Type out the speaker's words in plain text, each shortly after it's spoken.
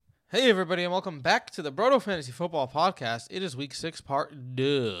Hey everybody, and welcome back to the Broto Fantasy Football Podcast. It is Week 6, Part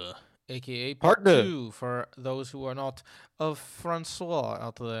 2, aka Part 2 for those who are not of Francois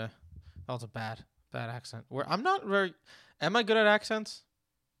out there. That was a bad accent. I'm not very... Am I good at accents?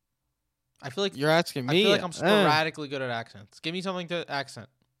 I feel like You're asking me. I feel like I'm sporadically good at accents. Give me something to accent.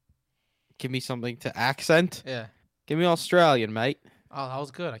 Give me something to accent. Yeah. Give me Australian, mate. Oh, that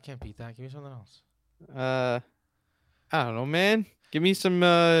was good. I can't beat that. Give me something else. I don't know, man. Give me some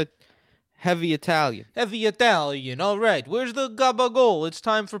heavy Italian. Heavy Italian. All right. Where's the gabagool? It's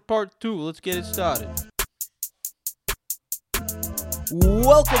time for Part 2. Let's get it started.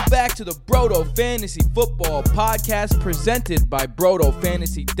 Welcome back to the Broto Fantasy Football Podcast presented by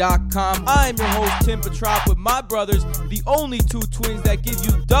BrotoFantasy.com. I'm your host, Tim Petrop, with my brothers, the only two twins that give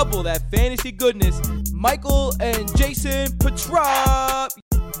you double that fantasy goodness, Michael and Jason Petrop.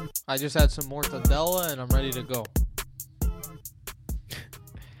 I just had some mortadella and I'm ready to go.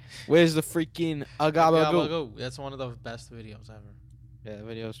 Where's the freaking agabago? That's one of the best videos ever. Yeah, the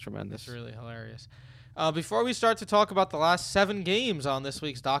video is tremendous. It's really hilarious. Before we start to talk about the last 7 games on this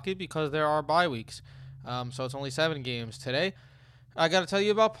week's docket, because there are bye weeks, so it's only 7 games today, I got to tell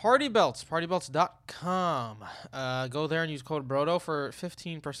you about Party Belts, partybelts.com. Go there and use code BROTO for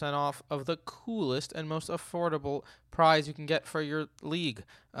 15% off of the coolest and most affordable prize you can get for your league.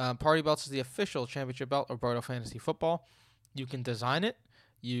 Party Belts is the official championship belt of Broto Fantasy Football. You can design it.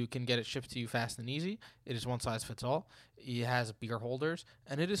 You can get it shipped to you fast and easy. It is one size fits all. It has beer holders,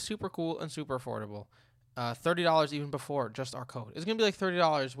 and it is super cool and super affordable. $30 even before just our code. It's going to be like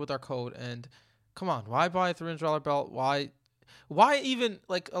 $30 with our code, and come on, why buy a $300 belt? Why even,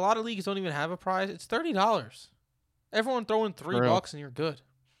 like, a lot of leagues don't even have a prize. It's $30. Everyone throw in $3 and you're good.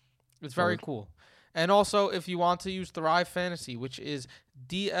 It's very cool. And also, if you want to use Thrive Fantasy, which is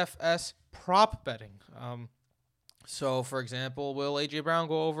DFS prop betting, so, for example, will A.J. Brown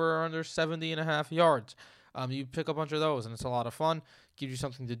go over or under 70.5 yards? You pick a bunch of those, and it's a lot of fun. Gives you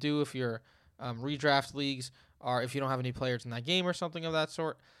something to do if your redraft leagues or if you don't have any players in that game or something of that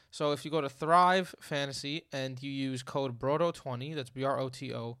sort. So, if you go to Thrive Fantasy and you use code BROTO20, that's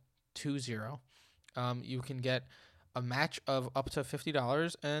BROTO20, you can get a match of up to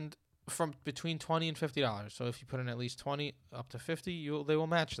 $50 and from between $20 and $50. So, if you put in at least 20 up to 50, they will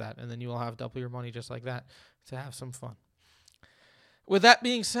match that, and then you will have double your money just like that to have some fun. With that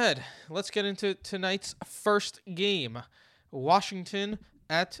being said, let's get into tonight's first game. Washington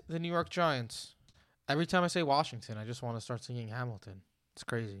at the New York Giants. Every time I say Washington, I just want to start singing Hamilton. It's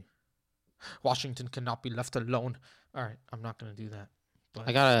crazy. Washington cannot be left alone. All right, I'm not going to do that. But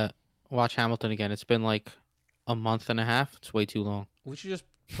I got to watch Hamilton again. It's been like a month and a half. It's way too long. We should just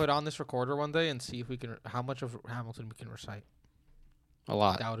put on this recorder one day and see if we can how much of Hamilton we can recite. A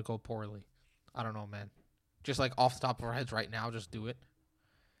lot. That would go poorly. I don't know, man. Just like off the top of our heads right now, just do it.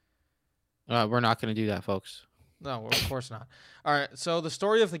 We're not going to do that, folks. No, of course not. All right, so the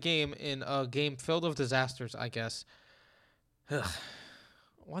story of the game in a game filled with disasters, I guess.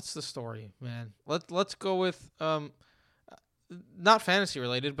 What's the story, man? Let's go with not fantasy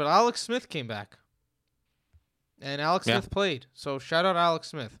related, but Alex Smith came back. And Alex Smith played. So shout out Alex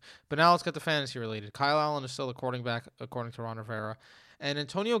Smith. But now let's get to fantasy related. Kyle Allen is still the quarterback according to Ron Rivera. And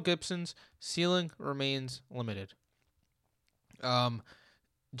Antonio Gibson's ceiling remains limited.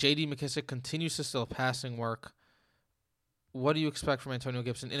 J.D. McKissic continues to still passing work. What do you expect from Antonio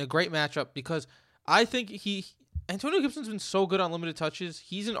Gibson in a great matchup? Because I think Antonio Gibson's been so good on limited touches.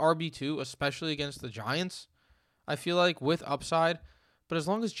 He's an RB2, especially against the Giants, I feel like, with upside. But as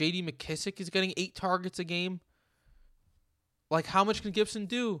long as J.D. McKissic is getting 8 targets a game, like, how much can Gibson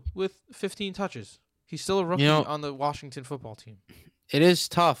do with 15 touches? He's still a rookie on the Washington football team. It is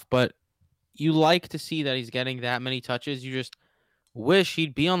tough, but you like to see that he's getting that many touches. You just wish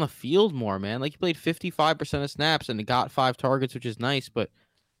he'd be on the field more, man. Like, he played 55% of snaps and he got 5 targets, which is nice, but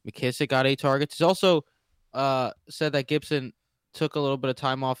McKissic got 8 targets. He's also said that Gibson took a little bit of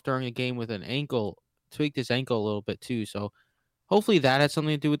time off during the game with an ankle, tweaked his ankle a little bit too. So hopefully that had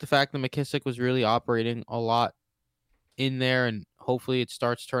something to do with the fact that McKissic was really operating a lot in there, and hopefully it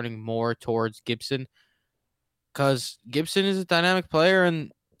starts turning more towards Gibson, because Gibson is a dynamic player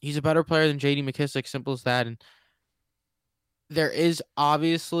and he's a better player than J.D. McKissic. Simple as that. And there is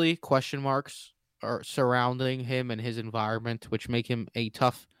obviously question marks surrounding him and his environment, which make him a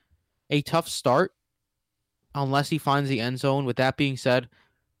tough start unless he finds the end zone. With that being said,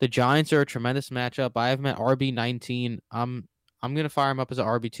 the Giants are a tremendous matchup. I have him at RB19. I'm gonna fire him up as an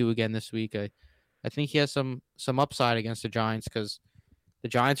RB2 again this week. I think he has some upside against the Giants because the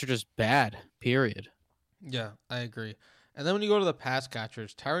Giants are just bad, period. Yeah, I agree. And then when you go to the pass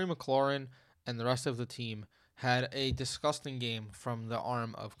catchers, Terry McLaurin and the rest of the team, had a disgusting game from the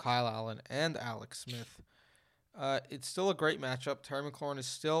arm of Kyle Allen and Alex Smith. It's still a great matchup. Terry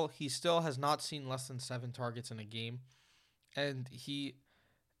McLaurin he still has not seen less than 7 targets in a game, and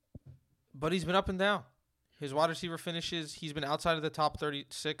but he's been up and down. His wide receiver finishes, he's been outside of the top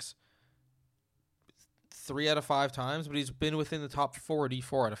 36 3 out of 5 times, but he's been within the top 40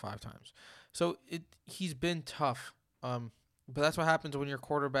 4 out of 5 times. So he's been tough. But that's what happens when your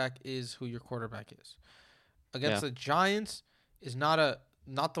quarterback is who your quarterback is. Against the Giants is not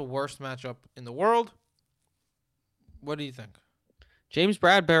the worst matchup in the world. What do you think? James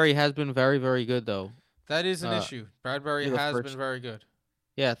Bradbury has been very, very good, though. That is an issue. Bradbury has been very good.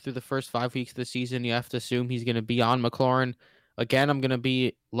 Yeah, through the first 5 weeks of the season, you have to assume he's going to be on McLaurin. Again, I'm going to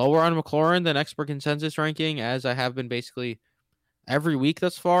be lower on McLaurin than expert consensus ranking, as I have been basically every week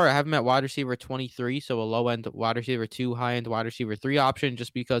thus far. I have him at wide receiver 23, so a low-end wide receiver 2, high-end wide receiver 3 option,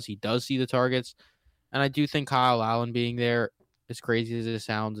 just because he does see the targets. And I do think Kyle Allen being there, as crazy as it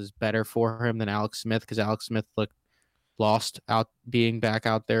sounds, is better for him than Alex Smith, because Alex Smith looked lost out being back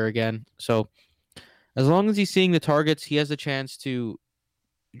out there again. So as long as he's seeing the targets, he has a chance to,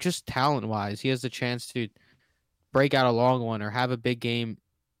 just talent-wise, he has the chance to break out a long one or have a big game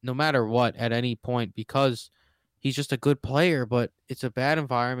no matter what at any point, because he's just a good player. But it's a bad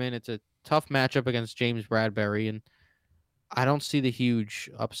environment. It's a tough matchup against James Bradbury, and I don't see the huge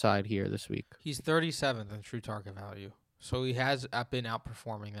upside here this week. He's 37th in true target value, so he has been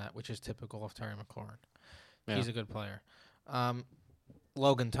outperforming that, which is typical of Terry McLaurin. Yeah. He's a good player.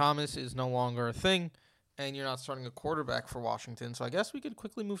 Logan Thomas is no longer a thing, and you're not starting a quarterback for Washington, so I guess we could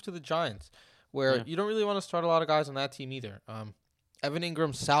quickly move to the Giants, where you don't really want to start a lot of guys on that team either. Evan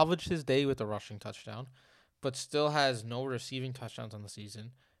Ingram salvaged his day with a rushing touchdown, but still has no receiving touchdowns on the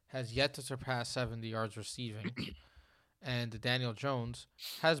season, has yet to surpass 70 yards receiving, and Daniel Jones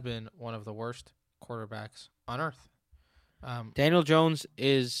has been one of the worst quarterbacks on earth. Daniel Jones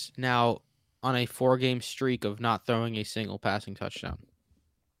is now on a 4-game streak of not throwing a single passing touchdown.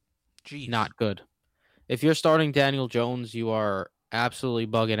 Jeez. Not good. If you're starting Daniel Jones, you are absolutely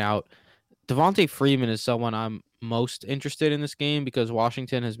bugging out. Devontae Freeman is someone I'm most interested in this game, because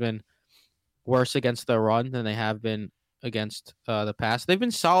Washington has been worse against the run than they have been against the pass. They've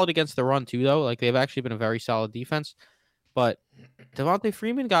been solid against the run too, though. Like, they've actually been a very solid defense. But Devontae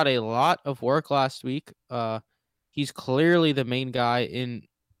Freeman got a lot of work last week. He's clearly the main guy in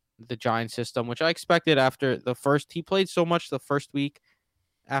the Giants system, which I expected after he played so much the first week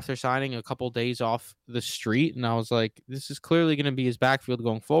after signing a couple days off the street. And I was like, this is clearly going to be his backfield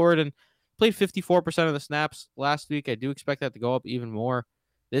going forward. And played 54% of the snaps last week. I do expect that to go up even more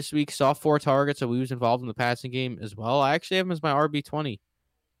this week. Saw 4 targets, so he was involved in the passing game as well. I actually have him as my RB20.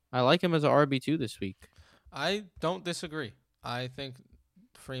 I like him as an RB2 this week. I don't disagree. I think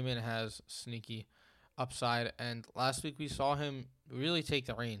Freeman has sneaky upside, and last week we saw him really take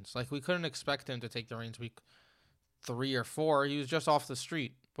the reins. Like, we couldn't expect him to take the reins week 3 or 4. He was just off the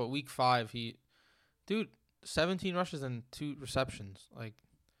street. But week 5, 17 rushes and 2 receptions. Like,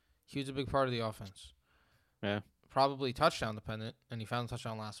 he was a big part of the offense. Yeah. Probably touchdown dependent, and he found a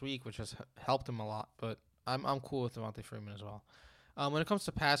touchdown last week, which has helped him a lot. But I'm cool with Devontae Freeman as well. When it comes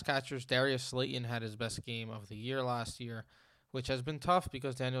to pass catchers, Darius Slayton had his best game of the year last year, which has been tough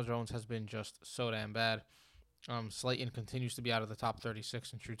because Daniel Jones has been just so damn bad. Slayton continues to be out of the top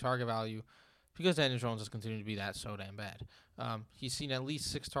 36 in true target value because Daniel Jones has continued to be that so damn bad. He's seen at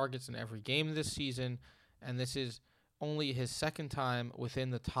least 6 targets in every game this season, and this is only his second time within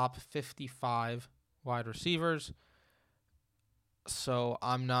the top 55 wide receivers. So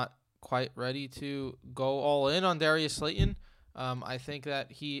I'm not quite ready to go all in on Darius Slayton. I think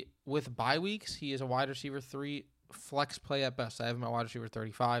that with bye weeks, he is a wide receiver 3 flex play at best. I have him at wide receiver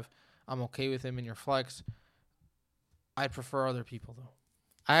 35. I'm okay with him in your flex. I prefer other people, though.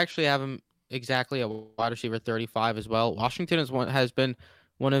 I actually have him exactly at wide receiver 35 as well. Washington has been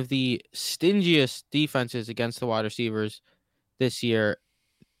one of the stingiest defenses against the wide receivers this year.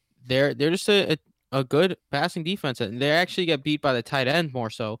 They're just a good passing defense, and they actually get beat by the tight end more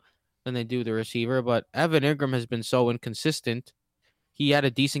so than they do the receiver. But Evan Ingram has been so inconsistent. He had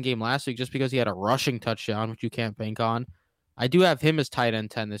a decent game last week just because he had a rushing touchdown, which you can't bank on. I do have him as tight end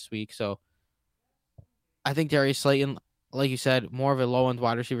 10 this week, so I think Darius Slayton, like you said, more of a low-end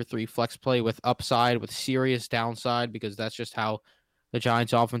wide receiver 3 flex play with upside, with serious downside, because that's just how the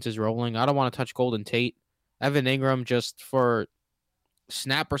Giants' offense is rolling. I don't want to touch Golden Tate. Evan Ingram, just for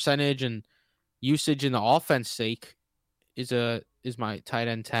snap percentage and usage in the offense sake, is my tight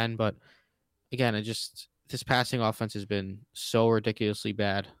end 10. But again, this passing offense has been so ridiculously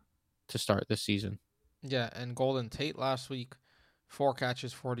bad to start this season. Yeah, and Golden Tate last week 4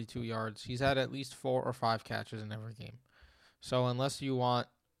 catches, 42 yards. He's had at least 4 or 5 catches in every game. So unless you want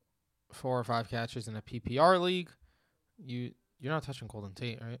 4 or 5 catches in a PPR league, you're not touching Golden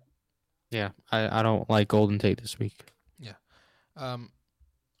Tate, right? Yeah, I don't like Golden Tate this week.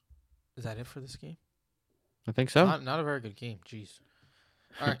 Is that it for this game? I think so. Not a very good game. Jeez.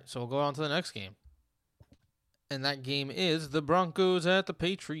 All right, so we'll go on to the next game. And that game is the Broncos at the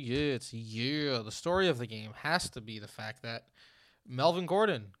Patriots. Yeah, the story of the game has to be the fact that Melvin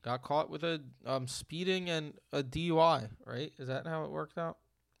Gordon got caught with a speeding and a DUI, right? Is that how it worked out?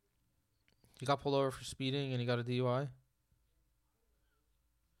 He got pulled over for speeding and he got a DUI?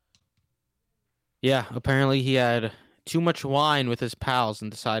 Yeah, apparently he had too much wine with his pals and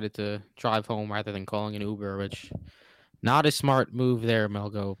decided to drive home rather than calling an Uber, which not a smart move there,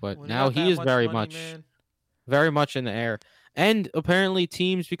 Melgo. But When you now got that he is much very money, man. very much in the air. And apparently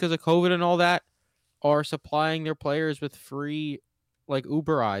teams, because of COVID and all that, are supplying their players with free like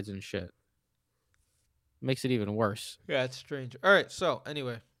Uber rides and shit. Makes it even worse. Yeah, it's strange. All right, so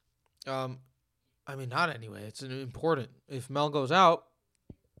anyway, not anyway. It's important. If Mel goes out,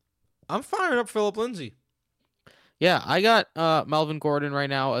 I'm firing up Philip Lindsay. Yeah, I got Melvin Gordon right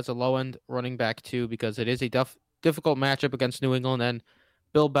now as a low-end running back too because it is a difficult matchup against New England, and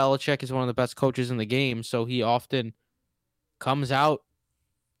Bill Belichick is one of the best coaches in the game, so he often comes out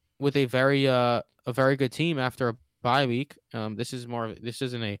with a very good team after a bye week. This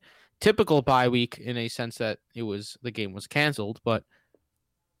isn't a typical bye week in a sense that the game was canceled, but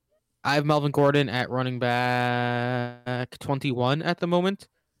I have Melvin Gordon at running back 21 at the moment.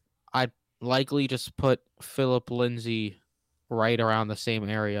 I'd likely just put Philip Lindsay right around the same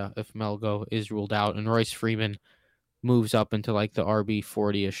area if Melgo is ruled out and Royce Freeman moves up into like the RB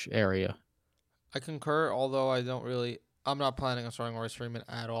 40-ish area. I concur, although I'm not planning on starting Royce Freeman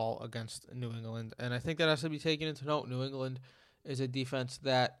at all against New England. And I think that has to be taken into note. New England is a defense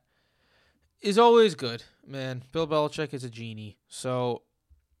that is always good, man. Bill Belichick is a genie. So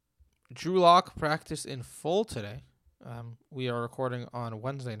Drew Lock practiced in full today. We are recording on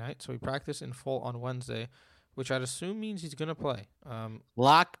Wednesday night, so he practiced in full on Wednesday, which I'd assume means he's going to play.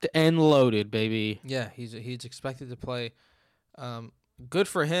 Locked and loaded, baby. Yeah, he's expected to play. Good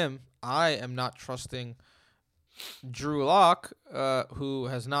for him. I am not trusting Drew Lock, who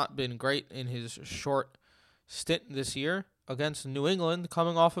has not been great in his short stint this year against New England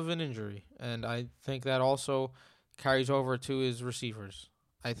coming off of an injury. And I think that also carries over to his receivers.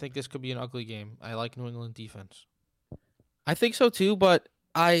 I think this could be an ugly game. I like New England defense. I think so too, but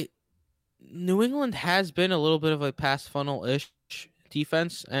New England has been a little bit of a pass funnel-ish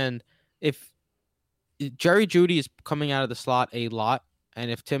defense, and if Jerry Jeudy is coming out of the slot a lot, and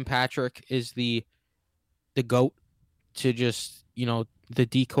if Tim Patrick is the GOAT to just, the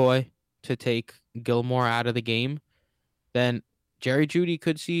decoy to take Gilmore out of the game, then Jerry Jeudy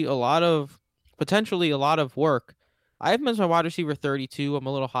could see potentially a lot of work. I have him as my wide receiver 32. I'm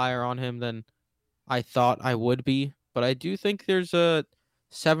a little higher on him than I thought I would be, but I do think there's a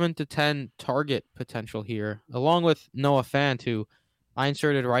 7 to 10 target potential here, along with Noah Fant, who I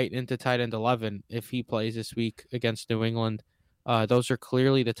inserted right into tight end 11 if he plays this week against New England. Those are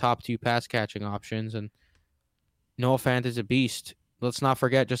clearly the top 2 pass catching options, and Noah Fant is a beast. Let's not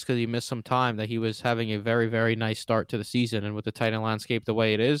forget, just because he missed some time, that he was having a very, very nice start to the season, and with the tight end landscape the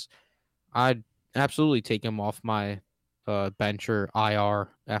way it is, I'd absolutely take him off my bench or IR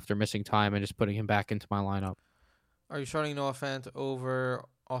after missing time and just putting him back into my lineup. Are you starting Noah Fant over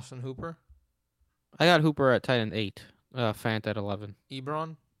Austin Hooper? I got Hooper at tight end 8, Fant at 11.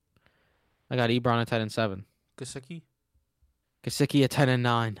 Ebron? I got Ebron at tight end 7. Gesicki at tight end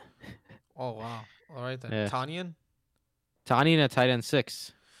 9. Oh, wow. All right, then. Yeah. Tanyan at tight end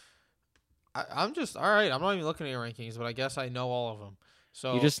 6. I'm just, all right, I'm not even looking at your rankings, but I guess I know all of them.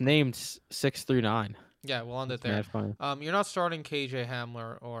 So You just named 6 through 9. Yeah, we'll end it there. Funny. You're not starting KJ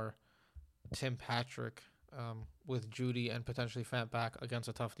Hamler or Tim Patrick with Jeudy and potentially Fant back against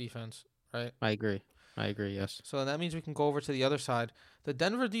a tough defense, right? I agree, yes. So that means we can go over to the other side. The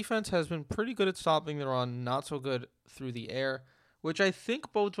Denver defense has been pretty good at stopping the run, not so good through the air, which I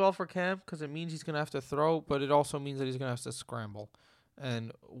think bodes well for Cam because it means he's going to have to throw, but it also means that he's going to have to scramble.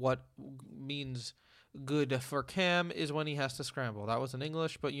 And what means good for Cam is when he has to scramble. That was in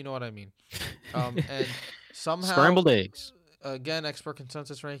English, but you know what I mean. And somehow Scrambled eggs. Again, expert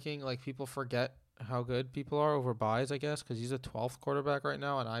consensus ranking, like people forget how good people are over buys, I guess, because he's a 12th quarterback right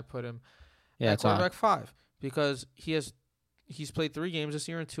now, and I put him at quarterback 5 because he's played 3 games this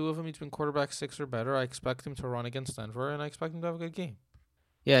year, and 2 of them he's been quarterback 6 or better. I expect him to run against Denver, and I expect him to have a good game.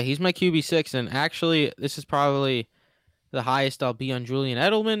 Yeah, he's my QB6, and actually, this is probably the highest I'll be on Julian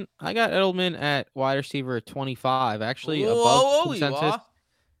Edelman. I got Edelman at wide receiver 25, actually above Whoa, you consensus. are?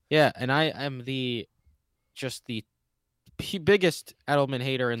 Yeah, and I am the biggest Edelman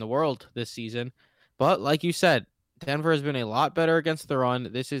hater in the world this season. But like you said, Denver has been a lot better against the run.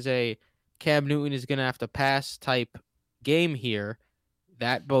 This is a Cam Newton is going to have to pass type game here.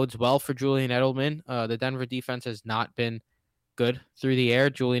 That bodes well for Julian Edelman. The Denver defense has not been good through the air.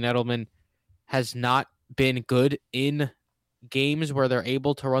 Julian Edelman has not been good in games where they're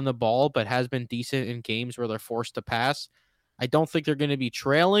able to run the ball, but has been decent in games where they're forced to pass. I don't think they're going to be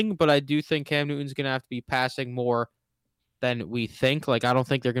trailing, but I do think Cam Newton's going to have to be passing more than we think. Like, I don't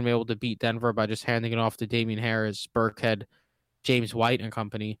think they're going to be able to beat Denver by just handing it off to Damian Harris, Burkhead, James White, and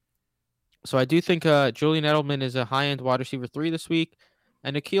company. So I do think Julian Edelman is a high-end wide receiver 3 this week.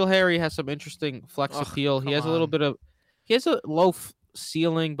 And N'Keal Harry has some interesting flex appeal. He has a low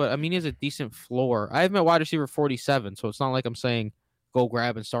ceiling, but I mean, he has a decent floor. I have him at wide receiver 47, so it's not like I'm saying go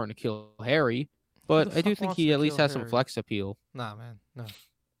grab and start N'Keal Harry. But I do think he at least has some flex appeal. Nah, man. No.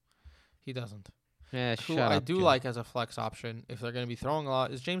 He doesn't. Yeah, Who I do like as a flex option, if they're going to be throwing a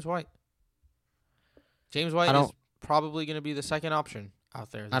lot, is James White. James White is probably going to be the second option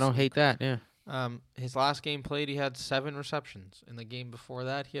out there. I don't hate that, yeah. His last game played, he had 7 receptions. In the game before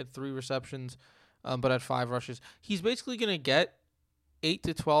that, he had 3 receptions, but had 5 rushes. He's basically going to get 8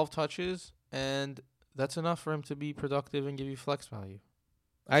 to 12 touches, and that's enough for him to be productive and give you flex value.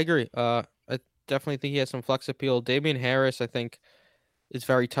 I agree. I definitely think he has some flex appeal. Damian Harris, I think, is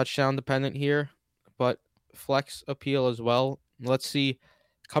very touchdown dependent here, but flex appeal as well. Let's see.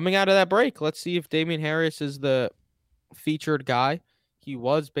 Coming out of that break, let's see if Damian Harris is the featured guy. He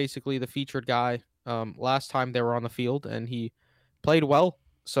was basically the featured guy last time they were on the field, and he played well.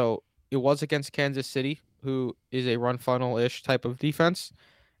 So it was against Kansas City, who is a run funnel-ish type of defense,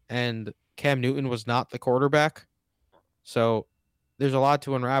 and Cam Newton was not the quarterback. So there's a lot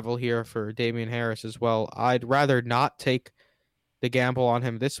to unravel here for Damian Harris as well. I'd rather not take the gamble on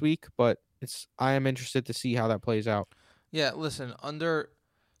him this week, but I am interested to see how that plays out. Yeah, listen,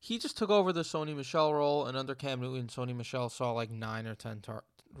 he just took over the Sony Michel role, and under Cam Newton, Sony Michel saw like 9 or 10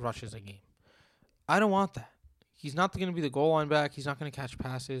 rushes a game. I don't want that. He's not going to be the goal line back. He's not going to catch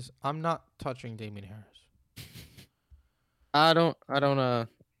passes. I'm not touching Damian Harris. I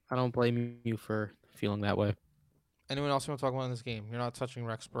don't blame you for feeling that way. Anyone else you want to talk about in this game? You're not touching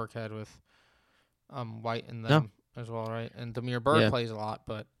Rex Burkhead with White and them as well, right? And Damiere Byrd plays a lot,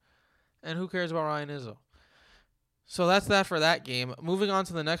 and who cares about Ryan Izzo? So that's that for that game. Moving on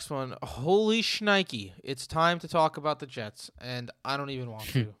to the next one. Holy shnikey. It's time to talk about the Jets, and I don't even want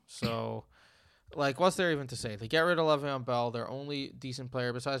to. So, what's there even to say? They get rid of Le'Veon Bell, their only decent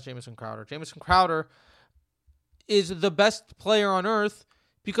player besides Jamison Crowder. Jamison Crowder is the best player on earth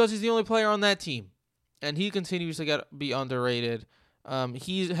because he's the only player on that team, and he continues to be underrated.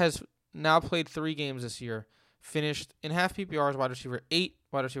 He has now played 3 games this year, finished in half PPR as wide receiver 8,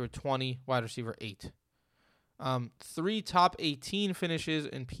 wide receiver 20, wide receiver 8. 3 top 18 finishes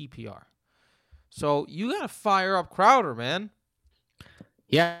in PPR. So you got to fire up Crowder, man.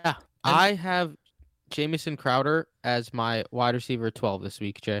 Yeah. I have Jamison Crowder as my wide receiver 12 this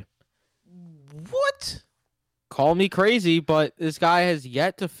week, Jay. What? Call me crazy, but this guy has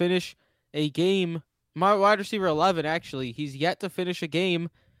yet to finish a game. My wide receiver 11, actually, he's yet to finish a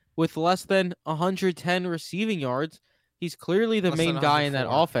game with less than 110 receiving yards. He's clearly the main guy in that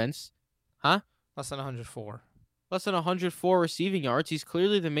offense. Huh? Less than 104. Less than 104 receiving yards. He's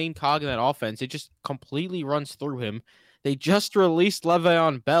clearly the main cog in that offense. It just completely runs through him. They just released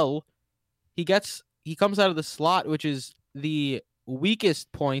Le'Veon Bell. He comes out of the slot, which is the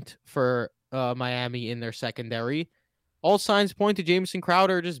weakest point for Miami in their secondary. All signs point to Jamison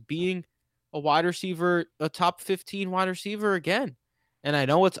Crowder just being a wide receiver, a top 15 wide receiver again. And I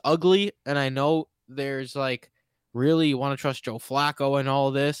know it's ugly, and I know there's really you want to trust Joe Flacco and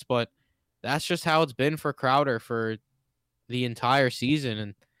all this, but that's just how it's been for Crowder for the entire season,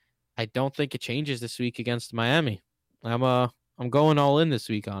 and I don't think it changes this week against Miami. I'm going all in this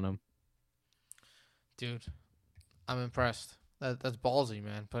week on him. Dude, I'm impressed. That's ballsy,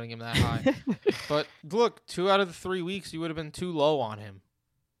 man, putting him that high. But look, 2 out of the 3 weeks you would have been too low on him.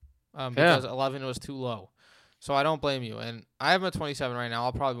 Because 11 was too low. So I don't blame you. And I have him at 27 right now.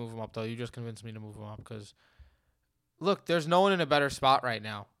 I'll probably move him up, though. You just convinced me to move him up because, look, there's no one in a better spot right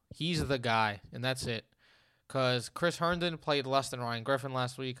now. He's the guy, and that's it. Because Chris Herndon played less than Ryan Griffin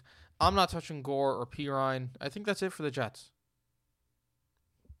last week. I'm not touching Gore or Pirine. I think that's it for the Jets.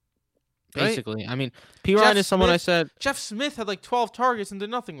 Basically. Right? I mean, Pirine is someone I said. Jeff Smith had 12 targets and did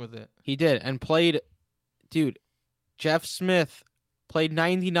nothing with it. He did, and played. Dude, Jeff Smith played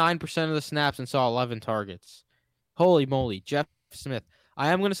 99% of the snaps and saw 11 targets. Holy moly, Jeff Smith. I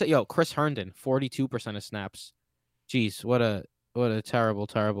am gonna say, Chris Herndon, 42% of snaps. Jeez, what a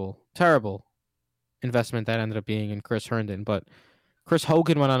terrible investment that ended up being in Chris Herndon. But Chris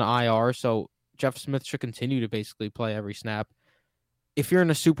Hogan went on IR, so Jeff Smith should continue to basically play every snap. If you're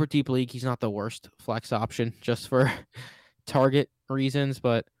in a super deep league, he's not the worst flex option just for target reasons.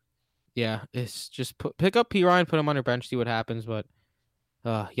 But yeah, it's just pick up P. Ryan, put him on your bench, see what happens. But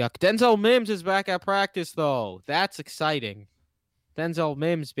yuck. Denzel Mims is back at practice, though. That's exciting. Denzel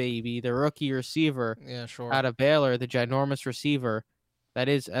Mims, baby, the rookie receiver Yeah, sure. out of Baylor, the ginormous receiver. That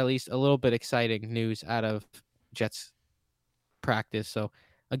is at least a little bit exciting news out of Jets practice. So,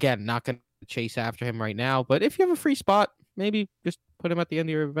 again, not going to chase after him right now. But if you have a free spot, maybe just put him at the end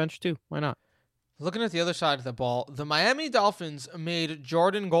of your bench, too. Why not? Looking at the other side of the ball, the Miami Dolphins made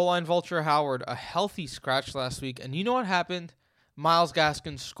Jordan Goal Line Vulture Howard a healthy scratch last week. And you know what happened? Myles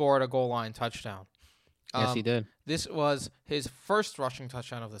Gaskin scored a goal line touchdown. Yes, he did. This was his first rushing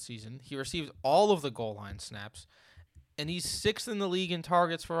touchdown of the season. He received all of the goal line snaps, and he's 6th in the league in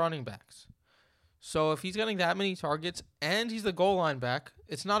targets for running backs. So if he's getting that many targets and he's the goal line back,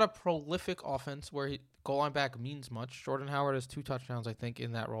 it's not a prolific offense where goal line back means much. Jordan Howard has 2 touchdowns, I think,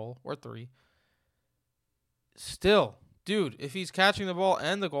 in that role, or 3. Still, dude, if he's catching the ball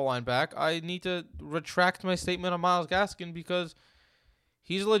and the goal line back, I need to retract my statement on Myles Gaskin because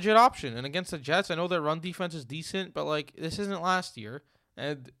he's a legit option. And against the Jets, I know their run defense is decent, but this isn't last year.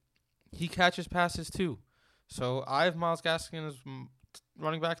 And he catches passes too. So I have Myles Gaskin as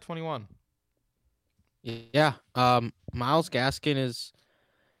running back 21. Yeah. Myles Gaskin is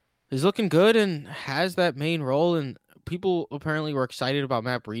looking good and has that main role. And people apparently were excited about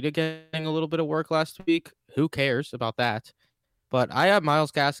Matt Breida getting a little bit of work last week. Who cares about that? But I have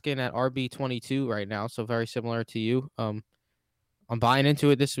Myles Gaskin at RB22 right now, so very similar to you. I'm buying into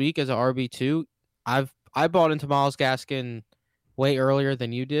it this week as a RB2. I bought into Myles Gaskin way earlier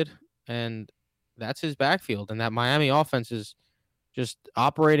than you did, and that's his backfield. And that Miami offense is just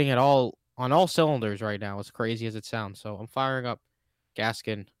operating on all cylinders right now, as crazy as it sounds. So I'm firing up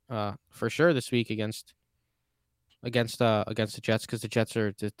Gaskin for sure this week against the Jets because the Jets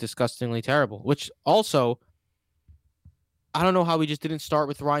are disgustingly terrible. Which also, I don't know how we just didn't start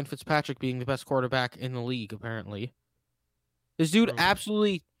with Ryan Fitzpatrick being the best quarterback in the league, apparently. This dude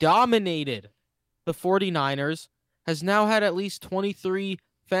absolutely dominated the 49ers, has now had at least 23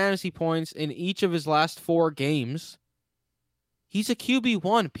 fantasy points in each of his last 4 games. He's a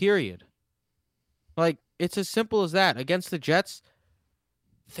QB1, period. It's as simple as that. Against the Jets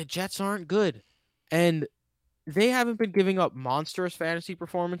aren't good. And they haven't been giving up monstrous fantasy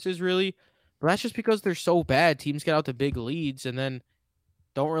performances, really. But that's just because they're so bad. Teams get out to big leads and then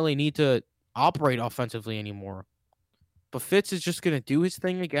don't really need to operate offensively anymore. But Fitz is just going to do his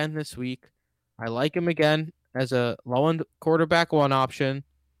thing again this week. I like him again as a low-end quarterback 1 option.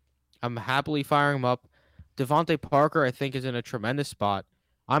 I'm happily firing him up. Devontae Parker, I think, is in a tremendous spot.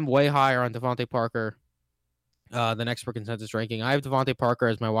 I'm way higher on Devontae Parker than expert consensus ranking. I have Devontae Parker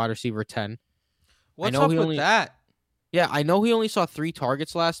as my wide receiver 10. What's up with that? Yeah, I know he only saw 3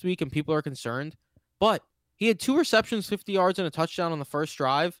 targets last week, and people are concerned. But he had 2 receptions, 50 yards, and a touchdown on the first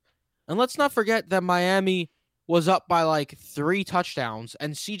drive. And let's not forget that Miami was up by 3 touchdowns,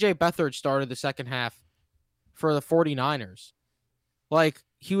 and C.J. Beathard started the second half for the 49ers.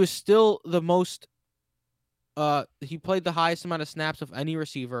 He was still the most he played the highest amount of snaps of any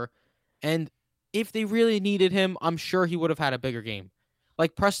receiver, and if they really needed him, I'm sure he would have had a bigger game.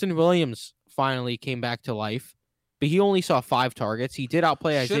 Preston Williams finally came back to life, but he only saw 5 targets. He did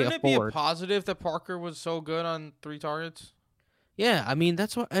outplay Isaiah Ford. Shouldn't it be a positive that Parker was so good on 3 targets? Yeah, I mean,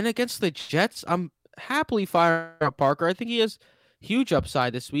 that's what. And against the Jets, I'm happily firing up Parker. I think he has huge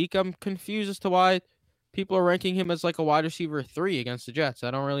upside this week. I'm confused as to why people are ranking him as a wide receiver 3 against the Jets. I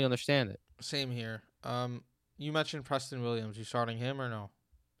don't really understand it. Same here. You mentioned Preston Williams. You starting him or no?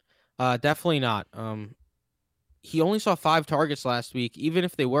 Definitely not. He only saw 5 targets last week, even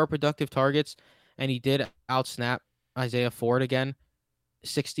if they were productive targets, and he did outsnap Isaiah Ford again,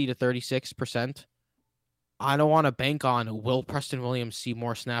 60 to 36%. I don't want to bank on will Preston Williams see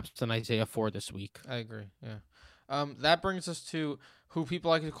more snaps than Isaiah Ford this week. I agree, yeah. That brings us to who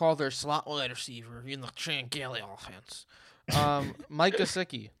people like to call their slot wide receiver in the Chan Gailey offense. Mike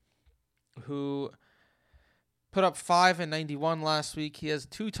Gesicki, who put up 5 and 91 last week. He has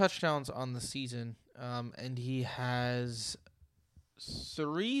 2 touchdowns on the season, and he has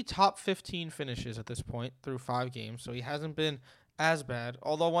 3 top 15 finishes at this point through 5 games. So he hasn't been as bad,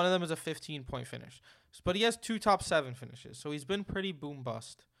 although one of them is a 15-point finish. But he has 2 top 7 finishes, so he's been pretty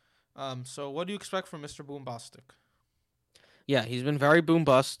boom-bust. So what do you expect from Mr. Boom-Bustic? Yeah, he's been very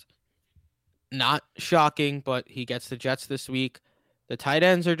boom-bust. Not shocking, but he gets the Jets this week. The tight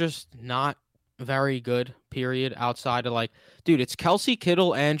ends are just not very good, period, outside of like, dude, it's Kelsey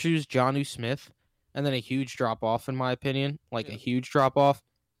Kittle, Andrews, Jonnu Smith, and then a huge drop off, in my opinion. Like a Yeah. huge drop off.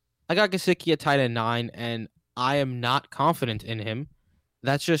 I got Gesicki at tight end 9, and I am not confident in him.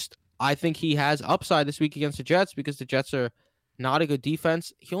 That's just, I think he has upside this week against the Jets because the Jets are not a good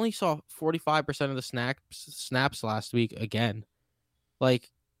defense. He only saw 45% of the snaps last week again.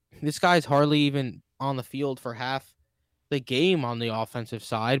 Like, this guy's hardly even on the field for half the game on the offensive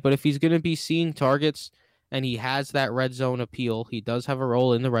side. But if he's going to be seeing targets and he has that red zone appeal, he does have a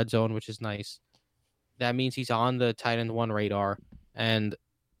role in the red zone, which is nice. That means he's on the tight end 1 radar. And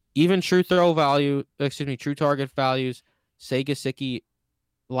even true target values, say Gesicki,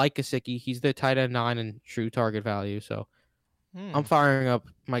 like Gesicki, he's the tight end 9 and true target value. So I'm firing up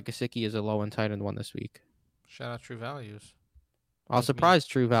Mike Gesicki as a low end tight end 1 this week. Shout out True Values. I was surprised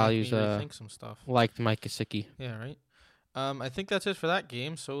True Values Rethink some stuff. liked Mike Gesicki. Yeah, right. I think that's it for that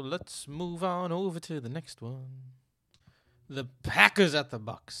game. So let's move on over to the next one. The Packers at the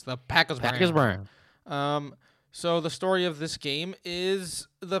Bucks. The Packers Brown. So the story of this game is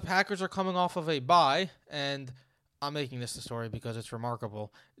the Packers are coming off of a bye, and I'm making this the story because it's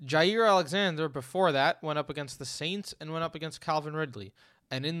remarkable. Jair Alexander, before that, went up against the Saints and went up against Calvin Ridley.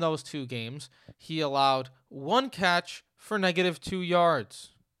 And in those 2 games, he allowed 1 catch for -2 yards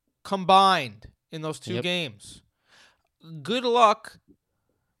combined in those 2 games. Good luck,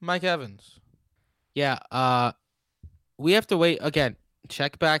 Mike Evans. Yeah, we have to wait. Again,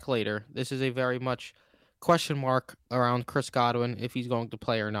 check back later. This is a very much question mark around Chris Godwin, if he's going to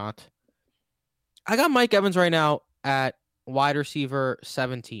play or not. I got Mike Evans right now at wide receiver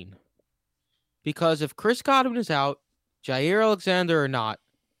 17. Because if Chris Godwin is out, Jair Alexander or not,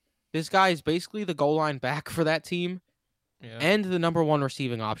 this guy is basically the goal line back for that team and the number 1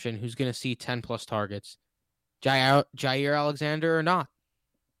 receiving option who's going to see 10-plus targets. Jair Alexander or not.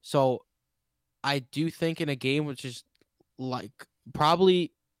 So I do think in a game which is like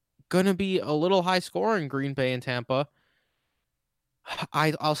probably going to be a little high scoring, Green Bay and Tampa,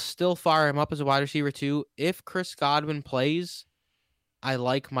 I'll still fire him up as a wide receiver 2. If Chris Godwin plays, I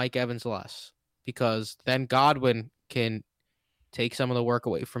like Mike Evans less because then Godwin can take some of the work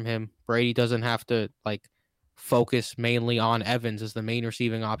away from him. Brady doesn't have to like focus mainly on Evans as the main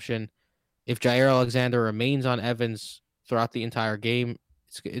receiving option. If Jair Alexander remains on Evans throughout the entire game,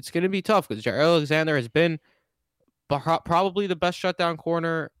 it's going to be tough because Jair Alexander has been probably the best shutdown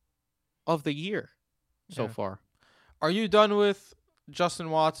corner of the year so far. Are you done with Justin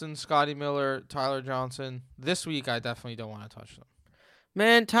Watson, Scotty Miller, Tyler Johnson? This week, I definitely don't want to touch them.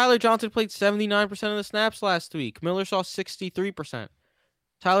 Man, Tyler Johnson played 79% of the snaps last week. Miller saw 63%.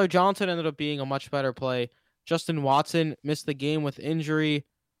 Tyler Johnson ended up being a much better play. Justin Watson missed the game with injury.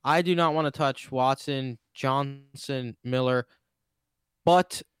 I do not want to touch Watson, Johnson, Miller,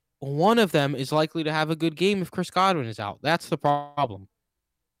 but one of them is likely to have a good game if Chris Godwin is out. That's the problem.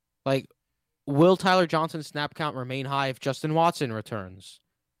 Like, will Tyler Johnson's snap count remain high if Justin Watson returns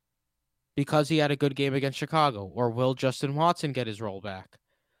because he had a good game against Chicago? Or will Justin Watson get his role back?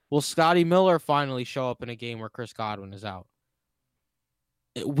 Will Scotty Miller finally show up in a game where Chris Godwin is out?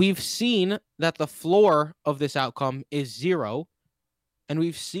 We've seen that the floor of this outcome is 0, and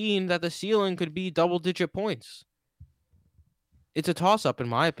we've seen that the ceiling could be double-digit points. It's a toss-up, in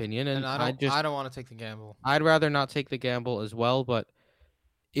my opinion, and I don't want to take the gamble. I'd rather not take the gamble as well, but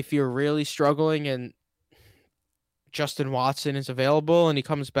if you're really struggling and Justin Watson is available and he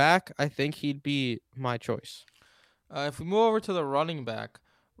comes back, I think he'd be my choice. If we move over to the running back,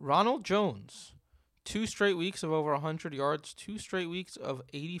 Ronald Jones, 2 straight weeks of over 100 yards, 2 straight weeks of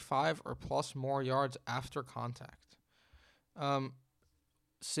 85 or plus more yards after contact.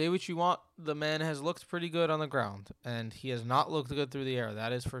 Say what you want, the man has looked pretty good on the ground, and he has not looked good through the air,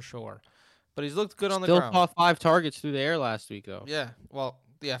 that is for sure. But he's looked good on the ground. Still saw 5 targets through the air last week, though.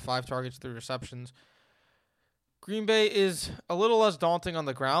 Yeah, 5 targets, 3 receptions. Green Bay is a little less daunting on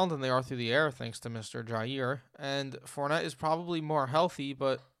the ground than they are through the air, thanks to Mr. Jair. And Fournette is probably more healthy,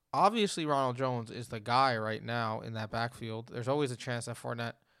 but obviously Ronald Jones is the guy right now in that backfield. There's always a chance that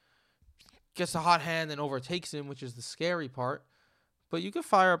Fournette gets a hot hand and overtakes him, which is the scary part. But you could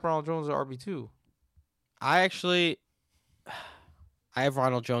fire up Ronald Jones at RB2. I have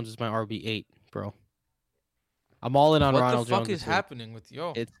Ronald Jones as my RB8, bro. I'm all in on Ronald Jones. What the fuck is happening with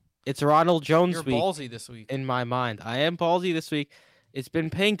you? It's Ronald Jones You're week. You're ballsy this week. In my mind. I am ballsy this week. It's been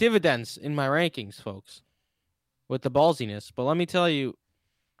paying dividends in my rankings, folks, with the ballsiness. But let me tell you,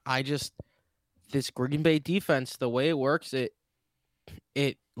 this Green Bay defense, the way it works,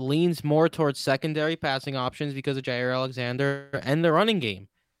 it leans more towards secondary passing options because of Jair Alexander and the running game.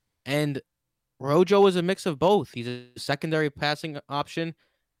 And Rojo is a mix of both. He's a secondary passing option,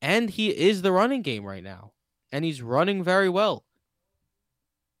 and he is the running game right now. And he's running very well.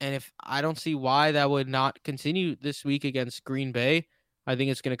 And if I don't see why that would not continue this week against Green Bay, I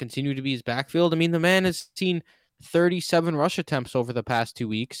think it's going to continue to be his backfield. I mean, the man has seen 37 rush attempts over the past 2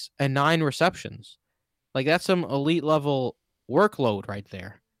 weeks and 9 receptions. Like, that's some elite level workload right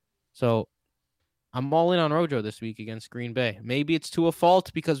there. So I'm all in on Rojo this week against Green Bay. Maybe it's to a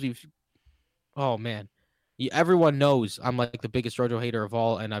fault because oh man, everyone knows I'm like the biggest Rojo hater of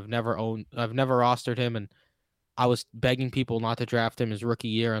all, and I've never rostered him, and I was begging people not to draft him his rookie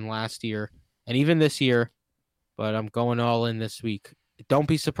year and last year, and even this year, but I'm going all in this week. Don't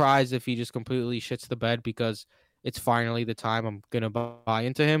be surprised if he just completely shits the bed because it's finally the time I'm going to buy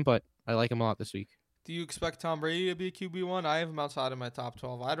into him, but I like him a lot this week. Do you expect Tom Brady to be a QB1? I have him outside of my top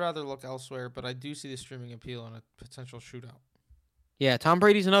 12. I'd rather look elsewhere, but I do see the streaming appeal in a potential shootout. Yeah, Tom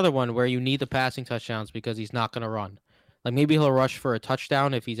Brady's another one where you need the passing touchdowns because he's not going to run. Like, maybe he'll rush for a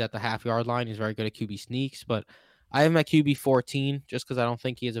touchdown if he's at the half-yard line. He's very good at QB sneaks, but I have him at QB 14 just because I don't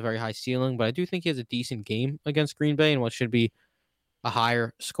think he has a very high ceiling, but I do think he has a decent game against Green Bay and what should be a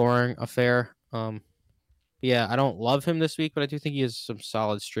higher scoring affair. Yeah, I don't love him this week, but I do think he has some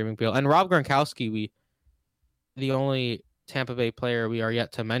solid streaming appeal. And Rob Gronkowski, the only Tampa Bay player we are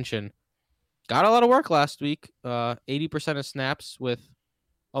yet to mention, got a lot of work last week. 80% of snaps with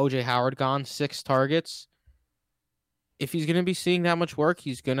OJ Howard gone, 6 targets. If he's going to be seeing that much work,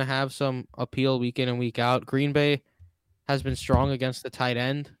 he's going to have some appeal week in and week out. Green Bay has been strong against the tight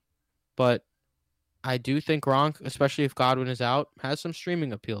end, but I do think Gronk, especially if Godwin is out, has some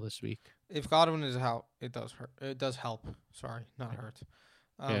streaming appeal this week. If Godwin is out, it does hurt. It does help. Sorry, not hurt.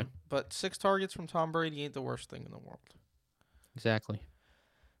 Yeah. But 6 targets from Tom Brady ain't the worst thing in the world. Exactly.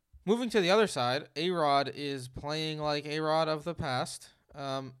 Moving to the other side, A-Rod is playing like A-Rod of the past,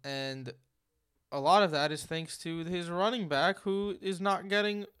 and a lot of that is thanks to his running back, who is not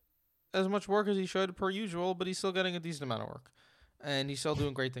getting as much work as he should per usual, but he's still getting a decent amount of work, and he's still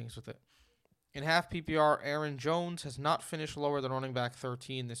doing great things with it. In half PPR, Aaron Jones has not finished lower than running back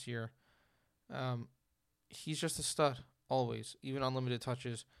 13 this year. He's just a stud, always, even on limited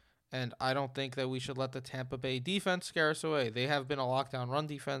touches. And I don't think that we should let the Tampa Bay defense scare us away. They have been a lockdown run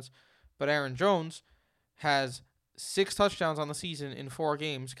defense, but Aaron Jones has 6 touchdowns on the season in 4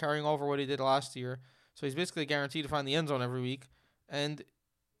 games, carrying over what he did last year. So he's basically guaranteed to find the end zone every week. And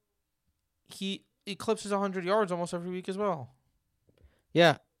he eclipses 100 yards almost every week as well.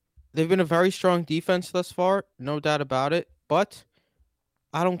 Yeah, they've been a very strong defense thus far, no doubt about it. But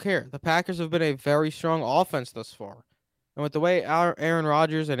I don't care. The Packers have been a very strong offense thus far. And with the way Aaron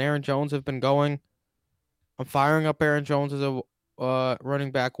Rodgers and Aaron Jones have been going, I'm firing up Aaron Jones as a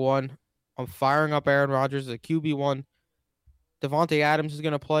running back 1. I'm firing up Aaron Rodgers as a QB 1. Devontae Adams is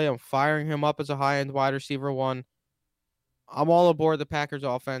going to play. I'm firing him up as a high-end wide receiver 1. I'm all aboard the Packers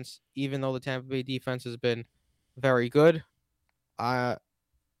offense, even though the Tampa Bay defense has been very good. I'm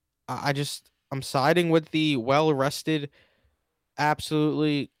siding with the well-rested,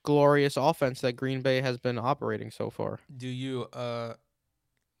 absolutely glorious offense that Green Bay has been operating so far. Do you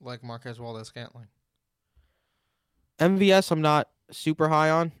like Marquez Valdes-Scantling? MVS I'm not super high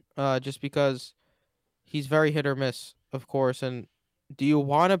on, just because he's very hit or miss, of course. And do you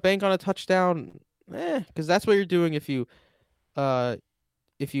want to bank on a touchdown? Because that's what you're doing if you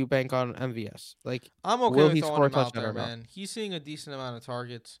bank on MVS. Like, I'm okay will with he throwing score a him out touchdown there, or not? man. He's seeing a decent amount of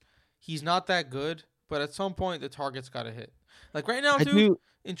targets. He's not that good, but at some point the target's got to hit. Like right now, dude,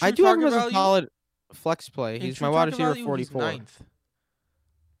 in true I do have him target as a value, solid flex play. in He's true my wide target receiver value, 44. He's 9th.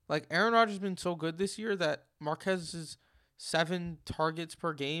 Like Aaron Rodgers has been so good this year that Marquez's 7 targets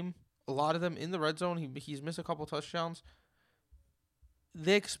per game, a lot of them in the red zone. He's missed a couple touchdowns.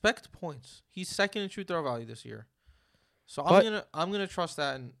 They expect points. He's 2nd in true throw value this year. So I'm gonna trust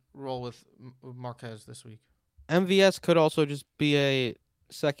that and roll with Marquez this week. MVS could also just be a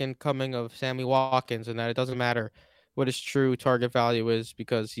second coming of Sammy Watkins, and that it doesn't matter what his true target value is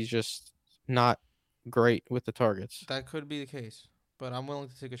because he's just not great with the targets. That could be the case, but I'm willing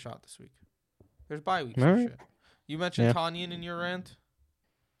to take a shot this week. There's bye weeks All and right. shit. You mentioned Tanyan in your rant.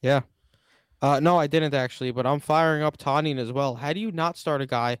 Yeah. No, I didn't actually, but I'm firing up Tanyan as well. How do you not start a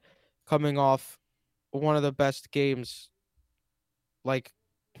guy coming off one of the best games like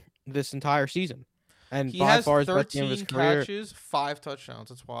this entire season? And He by has far his best game of 13 his career. catches, 5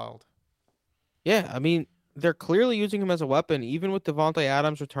 touchdowns. It's wild. Yeah, I mean, they're clearly using him as a weapon, even with Devontae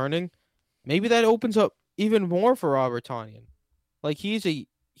Adams returning. Maybe that opens up even more for Robert Tonyan. Like he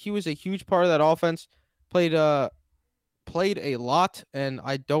was a huge part of that offense. Played a lot, and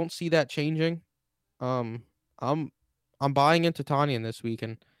I don't see that changing. I'm buying into Tonyan this week,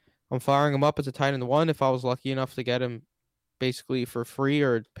 and I'm firing him up as a tight end one if I was lucky enough to get him basically for free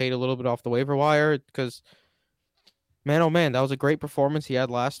or paid a little bit off the waiver wire because, man, oh man, that was a great performance he had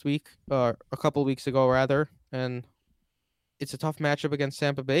last week, a couple of weeks ago rather, and it's a tough matchup against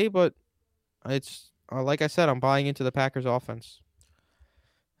Tampa Bay, but it's like I said, I'm buying into the Packers offense.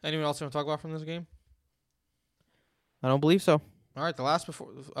 Anyone else you want to talk about from this game? I don't believe so. All right, the last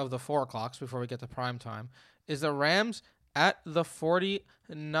of the 4 o'clocks before we get to prime time is the Rams at the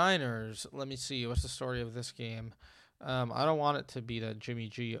 49ers. Let me see. What's the story of this game? I don't want it to be that Jimmy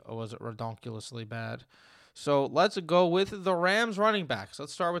G was redonkulously bad. So let's go with the Rams running backs.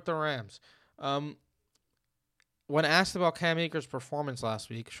 Let's start with the Rams. When asked about Cam Akers' performance last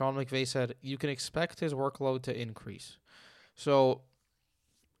week, Sean McVay said, you can expect his workload to increase. So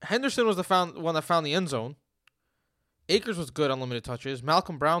Henderson was the one that found the end zone. Akers was good on limited touches.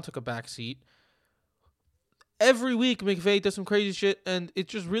 Malcolm Brown took a back seat. Every week, McVay does some crazy shit, and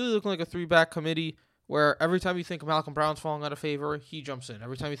it's just really looking like a 3-back committee where every time you think Malcolm Brown's falling out of favor, he jumps in.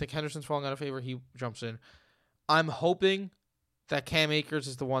 Every time you think Henderson's falling out of favor, he jumps in. I'm hoping that Cam Akers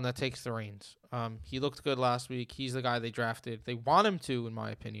is the one that takes the reins. He looked good last week. He's the guy they drafted. They want him to, in my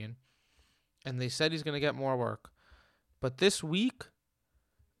opinion, and they said he's going to get more work. But this week,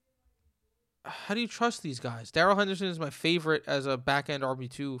 how do you trust these guys? Darrell Henderson is my favorite as a back-end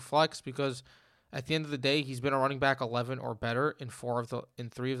RB2 flex because at the end of the day, he's been a running back 11 or better in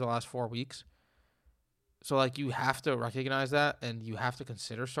 3 of the last 4 weeks. So, like, you have to recognize that, and you have to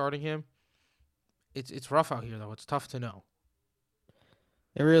consider starting him. It's rough out here, though. It's tough to know.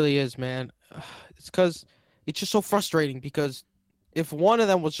 It really is, man. It's because it's just so frustrating because if one of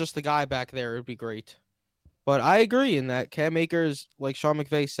them was just the guy back there, it would be great. But I agree in that Cam Akers, like Sean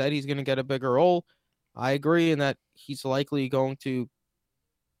McVay said, he's going to get a bigger role. I agree in that he's likely going to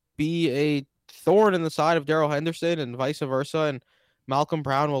be a thorn in the side of Darrell Henderson and vice versa, and Malcolm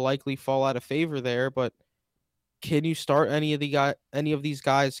Brown will likely fall out of favor there. But can you start any of these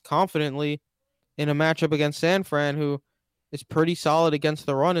guys confidently in a matchup against San Fran, who is pretty solid against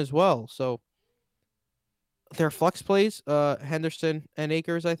the run as well? So their flex plays, Henderson and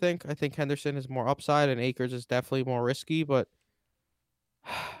Akers, I think. I think Henderson is more upside and Akers is definitely more risky, but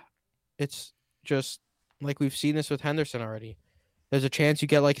it's just like we've seen this with Henderson already. There's a chance you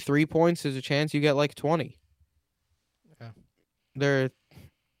get like 3 points. There's a chance you get like 20. Yeah. They're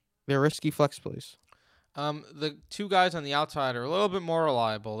risky flex plays. The 2 guys on the outside are a little bit more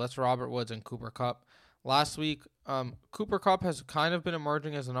reliable. That's Robert Woods and Cooper Kupp. Last week, Cooper Kupp has kind of been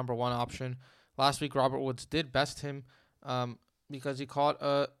emerging as the number 1 option. Last week, Robert Woods did best him because he caught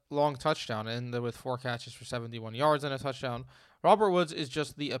a long touchdown and with 4 catches for 71 yards and a touchdown. Robert Woods is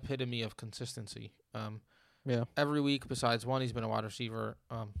just the epitome of consistency. Yeah. Every week, besides one, he's been a wide receiver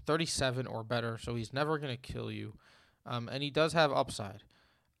 37 or better, so he's never going to kill you. And he does have upside.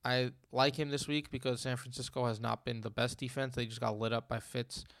 I like him this week because San Francisco has not been the best defense. They just got lit up by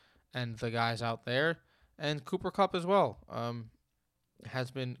Fitz and the guys out there. And Cooper Kupp as well.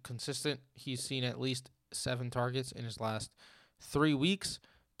 Has been consistent. He's seen at least 7 targets in his last 3 weeks,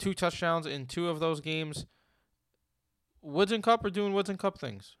 2 touchdowns in 2 of those games. Woods and Kupp are doing Woods and Kupp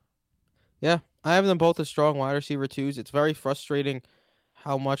things. Yeah, I have them both as strong wide receiver 2s. It's very frustrating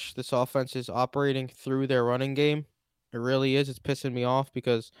how much this offense is operating through their running game. It really is. It's pissing me off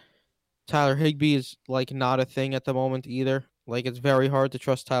because Tyler Higbee is like not a thing at the moment either. Like it's very hard to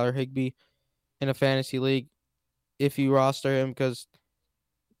trust Tyler Higbee in a fantasy league if you roster him because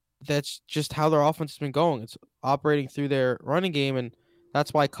that's just how their offense has been going. It's operating through their running game, and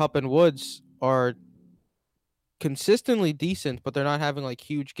that's why Kupp and Woods are consistently decent, but they're not having like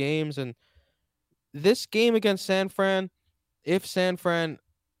huge games. And this game against San Fran, if San Fran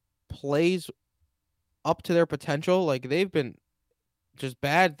plays up to their potential, like they've been just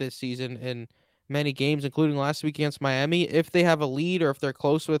bad this season in many games, including last week against Miami. If they have a lead or if they're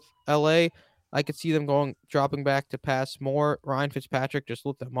close with LA, I could see them dropping back to pass more. Ryan Fitzpatrick just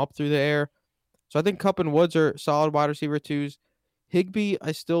lit them up through the air. So I think Kupp and Woods are solid wide receiver 2s. Higbee,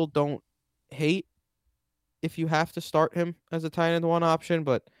 I still don't hate if you have to start him as a tight end 1 option,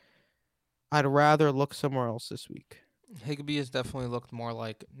 but I'd rather look somewhere else this week. Higbee has definitely looked more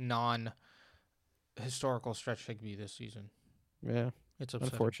like non-historical stretch Higbee this season. Yeah, it's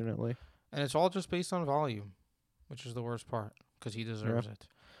upsetting. Unfortunately. And it's all just based on volume, which is the worst part because he deserves it.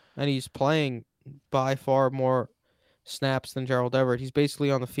 And he's playing by far more snaps than Gerald Everett. He's basically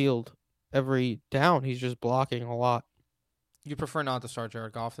on the field every down. He's just blocking a lot. You prefer not to start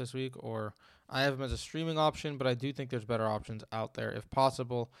Jared Goff this week, or I have him as a streaming option, but I do think there's better options out there if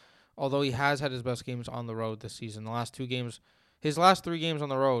possible. Although he has had his best games on the road this season. The last 2 games, his last 3 games on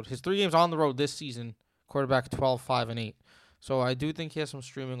the road, his 3 games on the road this season, quarterback 12, 5, and 8. So I do think he has some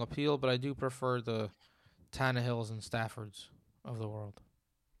streaming appeal, but I do prefer the Tannehills and Staffords of the world.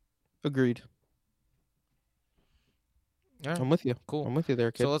 Agreed. Yeah, I'm with you. cool. I'm with you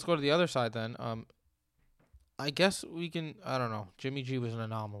there, kid. So let's go to the other side then. I guess we can. I don't know. Jimmy G was an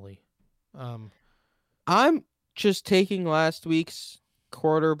anomaly. I'm just taking last week's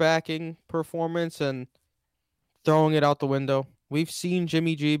quarterbacking performance and throwing it out the window. We've seen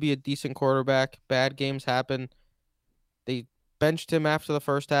Jimmy G be a decent quarterback. Bad games happen. They benched him after the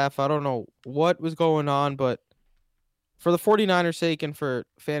first half. I don't know what was going on, but for the 49ers' sake and for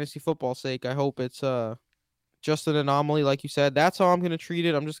fantasy football's sake, I hope it's just an anomaly, like you said. That's how I'm going to treat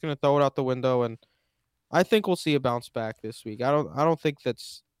it. I'm just going to throw it out the window, and I think we'll see a bounce back this week. I don't think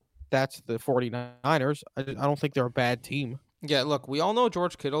that's the 49ers. I don't think they're a bad team. Yeah, look, we all know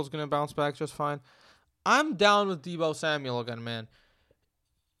George Kittle's going to bounce back just fine. I'm down with Deebo Samuel again, man.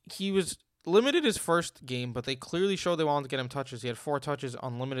 He was limited his first game, but they clearly showed they wanted to get him touches. He had 4 touches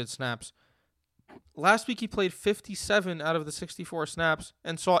on limited snaps. Last week he played 57 out of the 64 snaps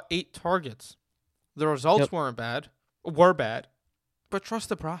and saw 8 targets. The results were bad, but trust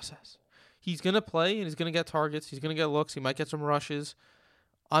the process. He's going to play and he's going to get targets. He's going to get looks. He might get some rushes.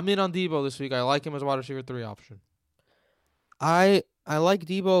 I'm in on Deebo this week. I like him as a wide receiver 3 option. I like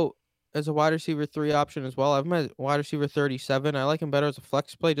Deebo as a wide receiver 3 option as well. I've him at wide receiver 37. I like him better as a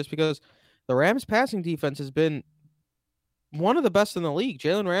flex play just because the Rams passing defense has been one of the best in the league.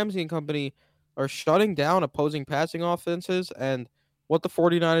 Jalen Ramsey and company are shutting down opposing passing offenses, and what the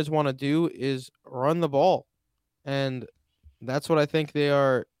 49ers want to do is run the ball. And that's what I think they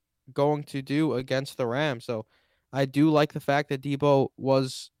are going to do against the Rams. So I do like the fact that Deebo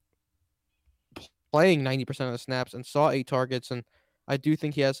was playing 90% of the snaps and saw 8 targets, and I do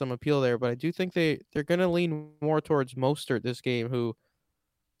think he has some appeal there, but I do think they're going to lean more towards Mostert this game, who,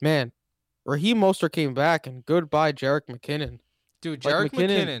 man, Raheem Mostert came back, and goodbye Jerick McKinnon. Dude, Jerick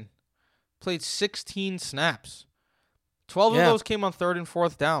McKinnon played 16 snaps. 12 of those came on 3rd and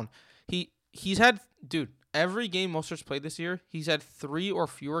 4th down. He's had, dude, every game Mostert's played this year, he's had 3 or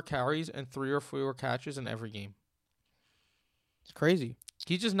fewer carries and 3 or fewer catches in every game. It's crazy.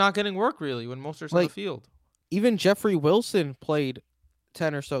 He's just not getting work, really, when Mostert's on the field. Even Jeffrey Wilson played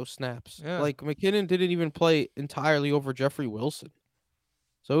 10 or so snaps. Yeah. Like, McKinnon didn't even play entirely over Jeffrey Wilson.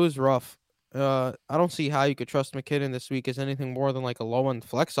 So it was rough. I don't see how you could trust McKinnon this week as anything more than like a low-end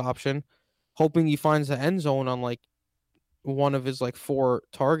flex option, hoping he finds the end zone on like one of his like 4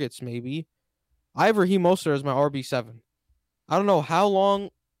 targets maybe. I have Raheem Mostert as my RB7. I don't know how long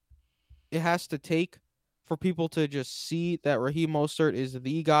it has to take for people to just see that Raheem Mostert is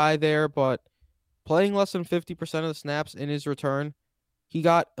the guy there, but playing less than 50% of the snaps in his return, he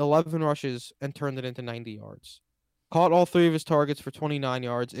got 11 rushes and turned it into 90 yards. Caught all 3 of his targets for 29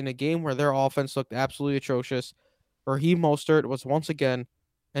 yards in a game where their offense looked absolutely atrocious. Raheem Mostert was once again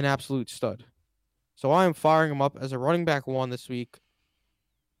an absolute stud. So I am firing him up as a running back 1 this week,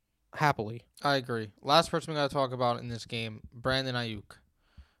 happily. I agree. Last person we got to talk about in this game, Brandon Ayuk.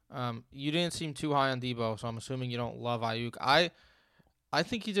 You didn't seem too high on Deebo, so I'm assuming you don't love Ayuk. I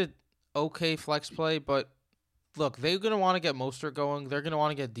think he's an okay flex play, but look, they're going to want to get Mostert going. They're going to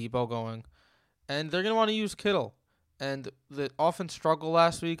want to get Deebo going, and they're going to want to use Kittle. And the offense struggled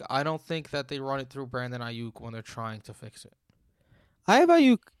last week. I don't think that they run it through Brandon Ayuk when they're trying to fix it. I have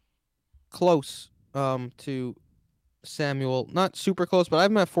Ayuk close to Samuel. Not super close, but I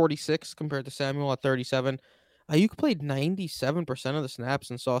have him at 46 compared to Samuel at 37. Ayuk played 97% of the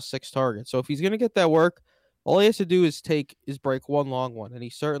snaps and saw 6 targets. So if he's going to get that work, all he has to do is break one long one, and he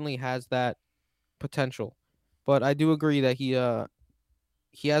certainly has that potential. But I do agree that he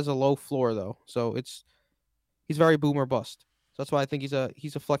has a low floor though. So he's very boom or bust. So that's why I think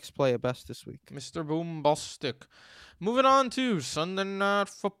he's a flex play at best this week. Mr. Boombastic. Moving on to Sunday Night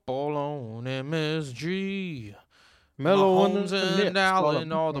Football on MSG. Mahomes and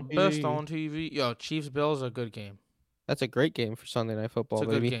Allen are the best on TV. Yo, Chiefs-Bills is a good game. That's a great game for Sunday Night Football,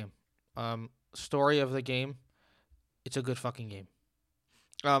 It's a good game. Story of the game, it's a good fucking game.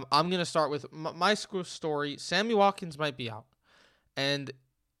 I'm going to start with my story. Sammy Watkins might be out. And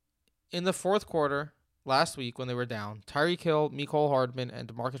in the 4th quarter, last week when they were down, Tyreek Hill, Mecole Hardman, and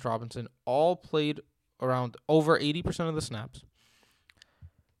Demarcus Robinson all played around over 80% of the snaps.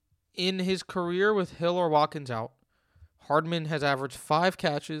 In his career with Hill or Watkins out, Hardman has averaged 5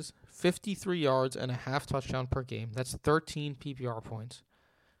 catches, 53 yards, and a half touchdown per game. That's 13 PPR points.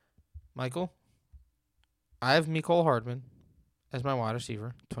 Michael, I have Mecole Hardman as my wide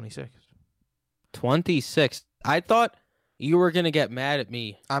receiver, 26. 26. I thought you were going to get mad at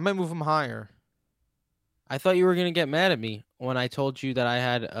me. I might move him higher. I thought you were going to get mad at me when I told you that I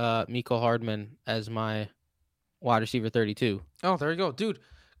had Mecole Hardman as my wide receiver 32. Oh, there you go, dude.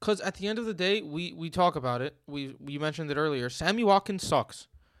 Because at the end of the day, we talk about it. We mentioned it earlier. Sammy Watkins sucks,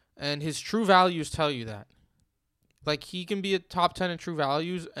 and his true values tell you that. Like, he can be a top 10 in true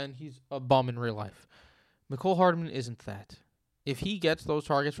values, and he's a bum in real life. Mecole Hardman isn't that. If he gets those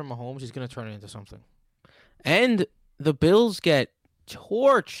targets from Mahomes, he's going to turn it into something. And the Bills get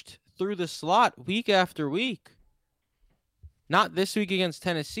torched through the slot week after week. Not this week against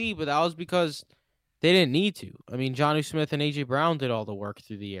Tennessee, but that was because they didn't need to. I mean, Jonnu Smith and A.J. Brown did all the work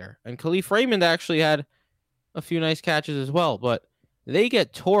through the air. And Khalif Raymond actually had a few nice catches as well. But they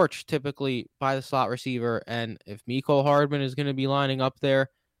get torched typically by the slot receiver. And if Mecole Hardman is going to be lining up there,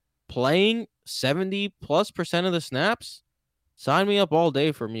 playing 70+% of the snaps, sign me up all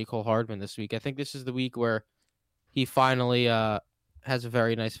day for Mecole Hardman this week. I think this is the week where he finally has a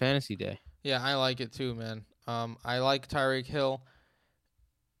very nice fantasy day. Yeah, I like it too, man. I like Tyreek Hill.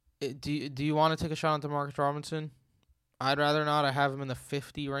 Do you want to take a shot on DeMarcus Robinson? I'd rather not. I have him in the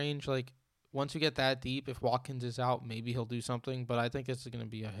 50 range. Like, once you get that deep, if Watkins is out, maybe he'll do something. But I think it's going to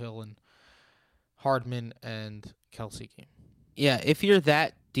be a Hill and Hardman and Kelsey game. Yeah, if you're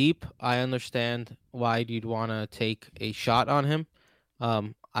that deep, I understand why you'd want to take a shot on him.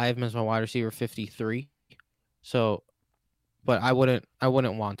 I have him as my wide receiver 53. So, but I wouldn't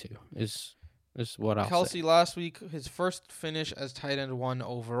want to. Is what I'll say. Kelsey last week, his first finish as tight end 1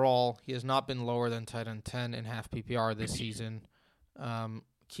 overall. He has not been lower than tight end 10 in half PPR this season.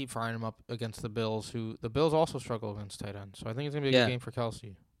 Keep firing him up against the Bills, who the Bills also struggle against tight end. So I think it's gonna be a good game for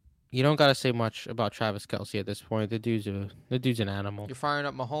Kelsey. You don't gotta say much about Travis Kelsey at this point. The dude's an animal. You're firing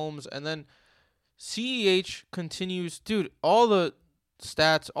up Mahomes, and then CEH continues, dude. All the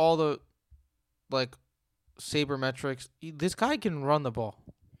stats, all the sabermetrics. This guy can run the ball.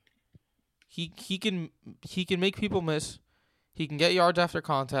 He can make people miss. He can get yards after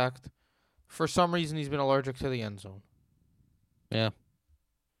contact. For some reason, he's been allergic to the end zone. Yeah.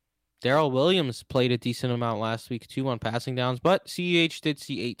 Darrell Williams played a decent amount last week too on passing downs, but CEH did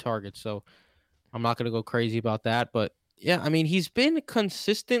see 8 targets, so I'm not gonna go crazy about that. But yeah, I mean, he's been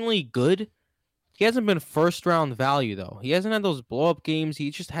consistently good. He hasn't been first round value though. He hasn't had those blow up games.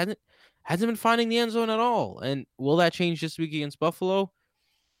 He just hasn't been finding the end zone at all. And will that change this week against Buffalo?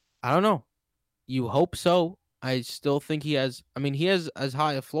 I don't know. You hope so. I still think he has as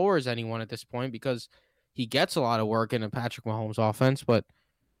high a floor as anyone at this point because he gets a lot of work in a Patrick Mahomes offense. But,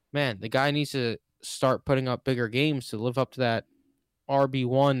 man, the guy needs to start putting up bigger games to live up to that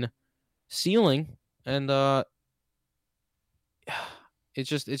RB1 ceiling. And it's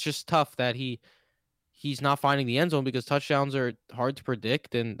just tough that he's not finding the end zone because touchdowns are hard to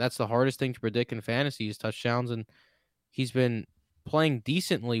predict. And that's the hardest thing to predict in fantasy is touchdowns. And he's been playing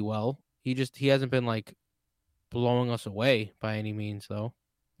decently well. He hasn't been like blowing us away by any means, though.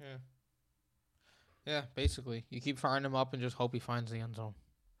 Yeah, basically. You keep firing him up and just hope he finds the end zone.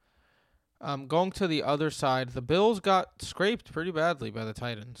 Going to the other side, the Bills got scraped pretty badly by the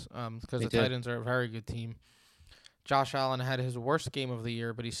Titans because the Titans are a very good team. Josh Allen had his worst game of the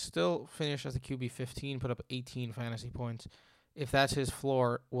year, but he still finished as a QB 15, put up 18 fantasy points. If that's his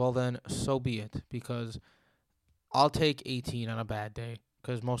floor, well then, so be it, because I'll take 18 on a bad day.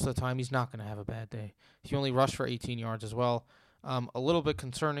 Because most of the time he's not going to have a bad day. He only rushed for 18 yards as well. A little bit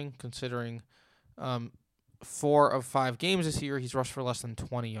concerning considering 4 of 5 games this year, he's rushed for less than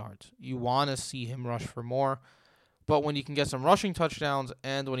 20 yards. You want to see him rush for more. But when you can get some rushing touchdowns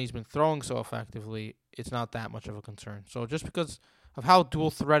and when he's been throwing so effectively, it's not that much of a concern. So just because of how dual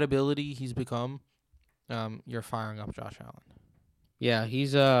threat ability he's become, you're firing up Josh Allen. Yeah,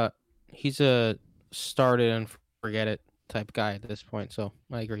 he's a start it and forget it type guy at this point, so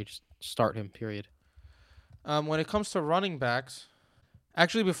I agree. Just start him, period. When it comes to running backs,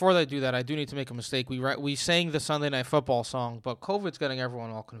 actually, before they do that, I do need to make a mistake. We sang the Sunday Night Football song, but COVID's getting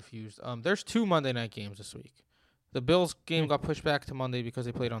everyone all confused. There's 2 Monday night games this week. The Bills game got pushed back to Monday because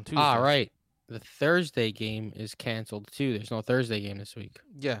they played on Tuesday. Ah, right. The Thursday game is canceled too. There's no Thursday game this week.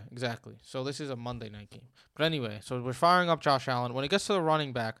 Yeah, exactly. So this is a Monday night game. But anyway, so we're firing up Josh Allen. When it gets to the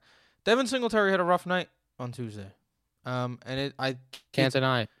running back, Devin Singletary had a rough night on Tuesday. I Can't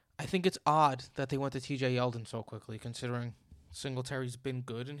deny it. I think it's odd that they went to TJ Yeldon so quickly, considering Singletary's been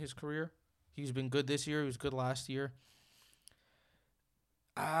good in his career. He's been good this year. He was good last year.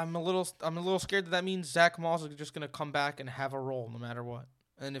 I'm a little scared that means Zach Moss is just gonna come back and have a role no matter what.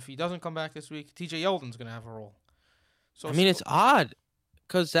 And if he doesn't come back this week, TJ Yeldon's gonna have a role. So I mean, it's odd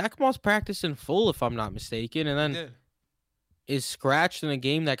because Zach Moss practiced in full, if I'm not mistaken, and then is scratched in a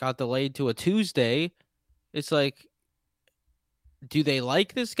game that got delayed to a Tuesday. It's like, do they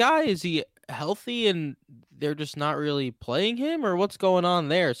like this guy? Is he healthy and they're just not really playing him, or what's going on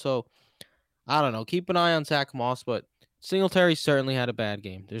there? So I don't know. Keep an eye on Zach Moss, but Singletary certainly had a bad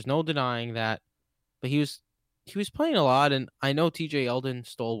game. There's no denying that. But he was playing a lot, and I know TJ Eldon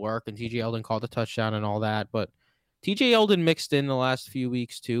stole work, and TJ Eldon caught the touchdown and all that, but TJ Eldon mixed in the last few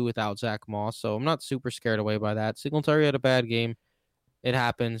weeks too without Zach Moss, so I'm not super scared away by that. Singletary had a bad game. It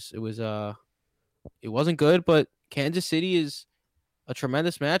happens. It wasn't good, but Kansas City is a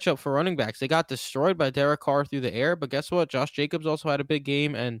tremendous matchup for running backs. They got destroyed by Derek Carr through the air, but guess what? Josh Jacobs also had a big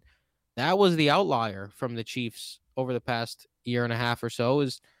game, and that was the outlier from the Chiefs over the past year and a half or so.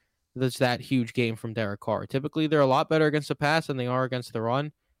 Is that's that huge game from Derek Carr. Typically, they're a lot better against the pass than they are against the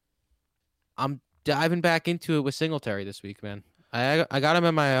run. I'm diving back into it with Singletary this week, man. I got him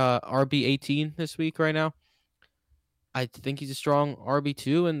in my RB 18 this week right now. I think he's a strong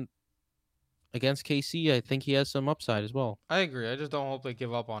RB2, and against KC, I think he has some upside as well. I agree. I just don't hope they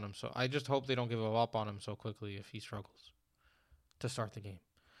give up on him. I just hope they don't give up on him so quickly if he struggles to start the game.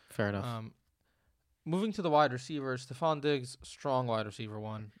 Fair enough. Moving to the wide receivers, Stephon Diggs, strong wide receiver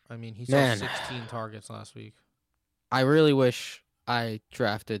one. I mean, he saw 16 targets last week. I really wish I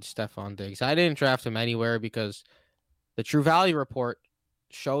drafted Stephon Diggs. I didn't draft him anywhere because the True Value report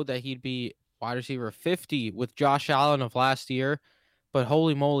showed that he'd be wide receiver 50 with Josh Allen of last year. But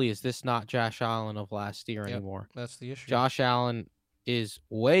holy moly, is this not Josh Allen of last year anymore? That's the issue. Josh Allen is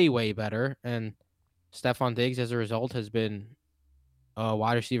way, way better. And Stephon Diggs, as a result, has been a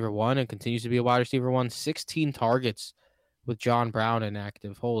wide receiver one and continues to be a wide receiver one. 16 targets with John Brown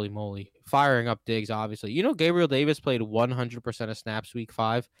inactive. Holy moly. Firing up Diggs, obviously. You know, Gabriel Davis played 100% of snaps week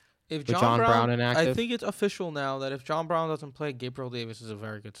 5 if with John Brown inactive. I think it's official now that if John Brown doesn't play, Gabriel Davis is a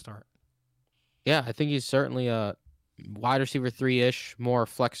very good start. Yeah, I think he's certainly a wide receiver 3-ish, more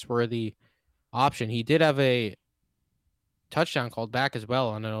flex-worthy option. He did have a touchdown called back as well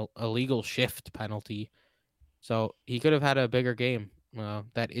on an illegal shift penalty. So he could have had a bigger game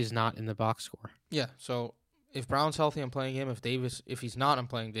that is not in the box score. Yeah, so if Brown's healthy, I'm playing him. If he's not, I'm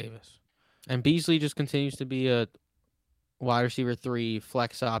playing Davis. And Beasley just continues to be a wide receiver 3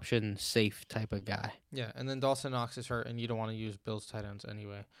 flex option safe type of guy. Yeah, and then Dawson Knox is hurt, and you don't want to use Bills tight ends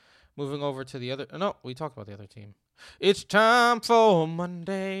anyway. Moving over to the other. No, we talked about the other team. It's time for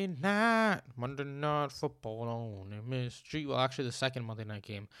Monday Night Football on MSG. Well, actually, the second Monday night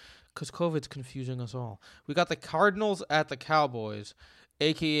game, because COVID's confusing us all. We got the Cardinals at the Cowboys,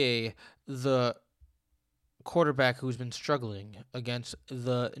 a.k.a. the quarterback who's been struggling against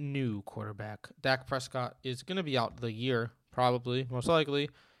the new quarterback. Dak Prescott is going to be out the year, probably, most likely.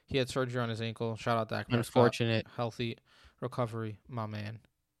 He had surgery on his ankle. Shout out Dak Prescott. Unfortunate. Healthy recovery, my man.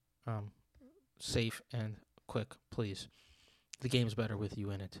 Safe and quick, please. The game's better with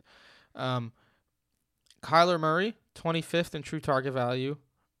you in it. Kyler Murray, 25th in true target value.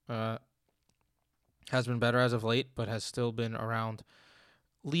 Has been better as of late, but has still been around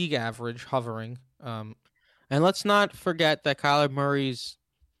league average, hovering. And let's not forget that Kyler Murray's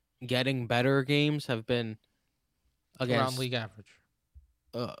getting better games have been against around league average.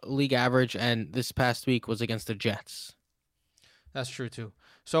 League average, and this past week was against the Jets. That's true too.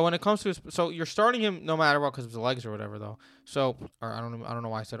 So when it comes to so you're starting him no matter what because of his legs or whatever though. So or I don't know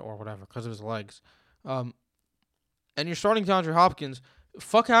why I said or whatever because of his legs. And you're starting DeAndre Hopkins.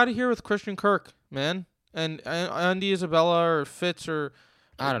 Fuck out of here with Christian Kirk, man, and Andy Isabella or Fitz or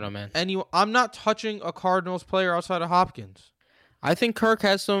I don't know, man. I'm not touching a Cardinals player outside of Hopkins. I think Kirk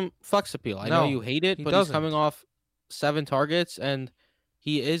has some flex appeal. I know you hate it, but he's coming off 7 targets, and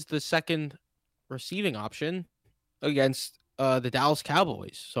he is the second receiving option against the Dallas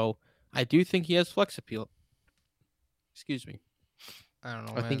Cowboys. So I do think he has flex appeal. Excuse me. I don't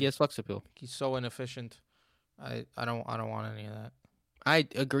know. I think he has flex appeal. He's so inefficient. I don't want any of that. I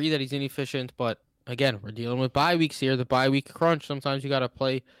agree that he's inefficient, but again, we're dealing with bye weeks here. The bye week crunch. Sometimes you got to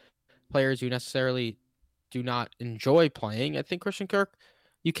play players you necessarily do not enjoy playing. I think Christian Kirk,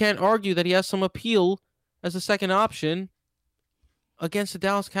 you can't argue that he has some appeal as a second option against the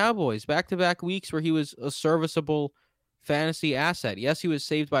Dallas Cowboys. Back-to-back weeks where he was a serviceable fantasy asset. Yes, he was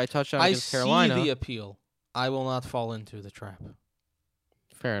saved by a touchdown against Carolina. I see the appeal. I will not fall into the trap.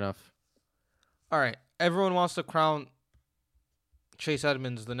 Fair enough. All right. Everyone wants to crown Chase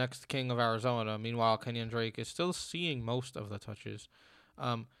Edmonds the next king of Arizona. Meanwhile, Kenyon Drake is still seeing most of the touches.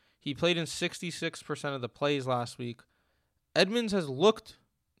 He played in 66% of the plays last week. Edmonds has looked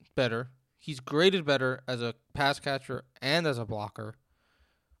better. He's graded better as a pass catcher and as a blocker.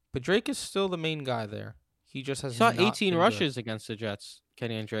 But Drake is still the main guy there. He just has not 18 rushes against the Jets,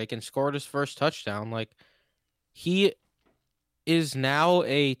 Kenyon Drake, and scored his first touchdown. Like, he is now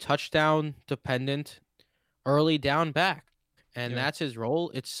a touchdown-dependent early down back. And that's his role.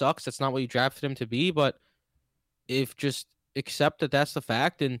 It sucks. That's not what you drafted him to be, but if just accept that that's the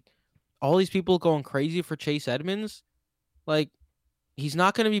fact. And all these people going crazy for Chase Edmonds, like, he's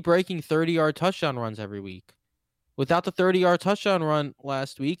not going to be breaking 30-yard touchdown runs every week. Without the 30-yard touchdown run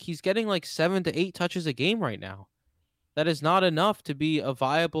last week, he's getting like 7 to 8 touches a game right now. That is not enough to be a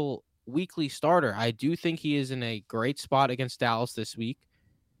viable weekly starter. I do think he is in a great spot against Dallas this week,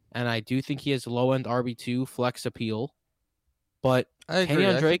 and I do think he has low-end RB2 flex appeal. But I agree.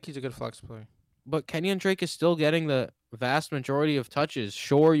 Kenyon I Drake, think he's a good flex player. but Kenyon Drake is still getting the vast majority of touches.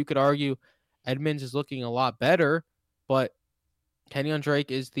 Sure, you could argue Edmonds is looking a lot better, but Kenyon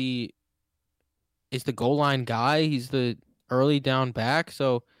Drake is the goal line guy. He's the early down back.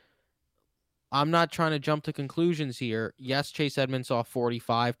 So I'm not trying to jump to conclusions here. Yes, Chase Edmonds saw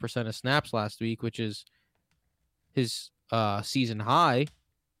 45% of snaps last week, which is his season high,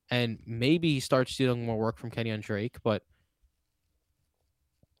 and maybe he starts stealing more work from Kenyon Drake. But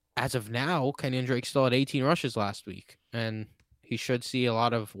as of now, Kenyon Drake still had 18 rushes last week, and he should see a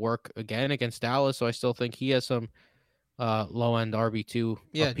lot of work again against Dallas. So I still think he has some low-end RB2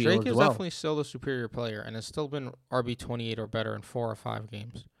 Yeah, appeal Drake as is well. definitely still the superior player and has still been RB28 or better in 4 or 5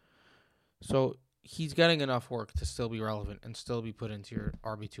 games. So he's getting enough work to still be relevant and still be put into your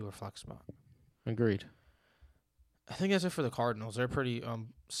RB2 or flex spot. Agreed. I think that's it for the Cardinals. They're pretty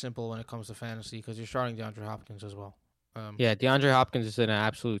simple when it comes to fantasy because you're starting DeAndre Hopkins as well. Yeah, DeAndre Hopkins is in an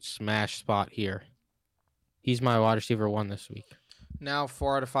absolute smash spot here. He's my wide receiver 1 this week. Now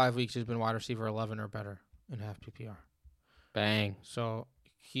 4 out of 5 weeks he's been wide receiver 11 or better in half PPR. Bang. So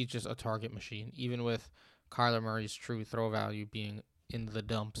he's just a target machine. Even with Kyler Murray's true throw value being in the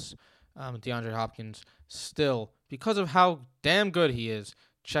dumps, DeAndre Hopkins still, because of how damn good he is,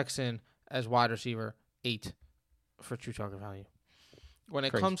 checks in as wide receiver 8 for true target value. When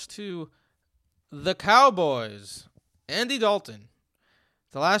it comes to the Cowboys, Andy Dalton,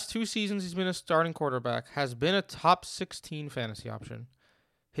 the last 2 seasons he's been a starting quarterback, has been a top 16 fantasy option.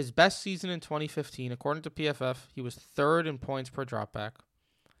 His best season in 2015, according to PFF, he was 3rd in points per dropback.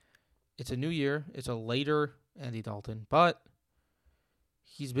 It's a new year. It's a later Andy Dalton, but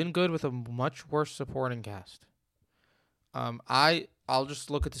he's been good with a much worse supporting cast. I'll just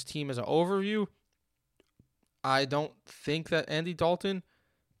look at this team as an overview. I don't think that Andy Dalton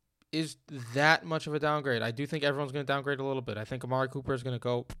is that much of a downgrade. I do think everyone's going to downgrade a little bit. I think Amari Cooper is going to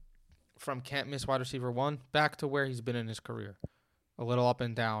go from can't miss wide receiver 1 back to where he's been in his career. A little up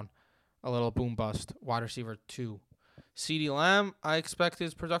and down, a little boom bust, wide receiver 2. CeeDee Lamb, I expect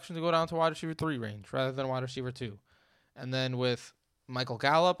his production to go down to wide receiver 3 range rather than wide receiver 2. And then with Michael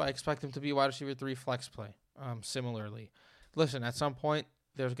Gallup, I expect him to be wide receiver 3 flex play. Similarly. Listen, at some point,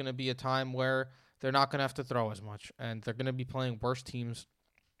 there's going to be a time where they're not going to have to throw as much, and they're going to be playing worse teams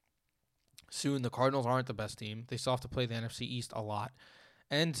soon. The Cardinals aren't the best team. They still have to play the NFC East a lot.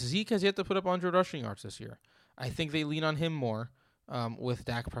 And Zeke has yet to put up 100 rushing yards this year. I think they lean on him more with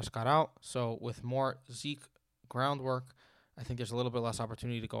Dak Prescott out. So with more Zeke groundwork, I think there's a little bit less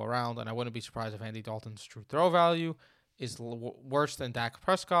opportunity to go around, and I wouldn't be surprised if Andy Dalton's true throw value is worse than Dak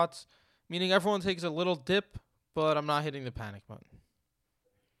Prescott's, meaning everyone takes a little dip, but I'm not hitting the panic button.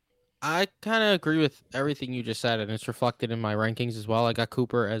 I kind of agree with everything you just said, and it's reflected in my rankings as well. I got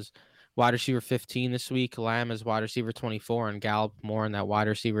Cooper as wide receiver 15 this week, Lamb as wide receiver 24, and Gallup more in that wide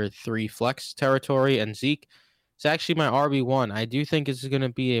receiver 3 flex territory, and Zeke is actually my RB1. I do think this is going to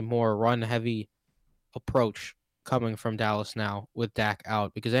be a more run-heavy approach coming from Dallas now with Dak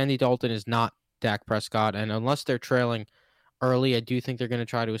out, because Andy Dalton is not Dak Prescott, and unless they're trailing early, I do think they're going to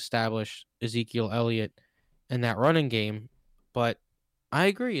try to establish Ezekiel Elliott in that running game, but I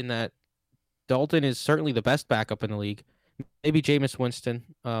agree in that Dalton is certainly the best backup in the league. Maybe Jameis Winston,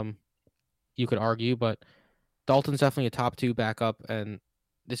 you could argue, but Dalton's definitely a top 2 backup, and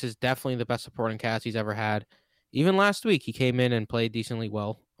this is definitely the best supporting cast he's ever had. Even last week, he came in and played decently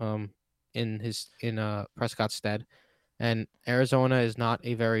well in Prescott's stead. And Arizona is not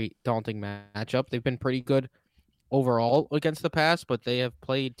a very daunting matchup. They've been pretty good overall against the pass, but they have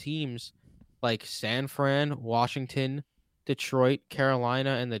played teams like San Fran, Washington, Detroit,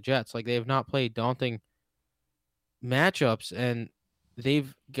 Carolina, and the Jets. Like, they have not played daunting matchups, and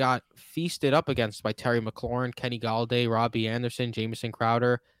they've got feasted up against by Terry McLaurin, Kenny Galladay, Robbie Anderson, Jamison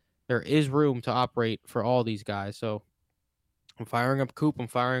Crowder. There is room to operate for all these guys. So I'm firing up Coop. I'm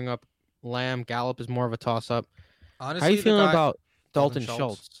firing up Lamb. Gallup is more of a toss-up. Honestly, how are you feeling about Dalton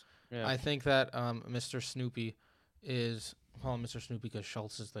Schultz? Yeah. I think that Mr. Snoopy is... Well, Mr. Snoopy because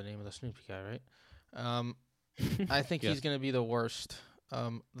Schultz is the name of the Snoopy guy, right? I think he's going to be the worst.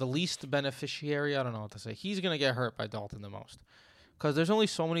 The least beneficiary. I don't know what to say. He's going to get hurt by Dalton the most. Because there's only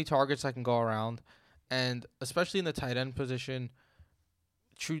so many targets that can go around. And especially in the tight end position,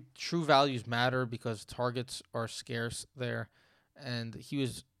 true values matter because targets are scarce there. And he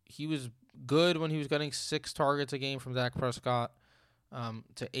he was good when he was getting 6 targets a game from Dak Prescott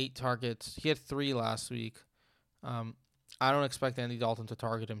to 8 targets. He had 3 last week. I don't expect Andy Dalton to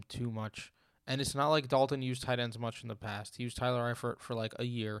target him too much. And it's not like Dalton used tight ends much in the past. He used Tyler Eifert for like a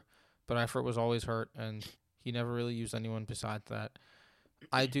year, but Eifert was always hurt, and he never really used anyone besides that.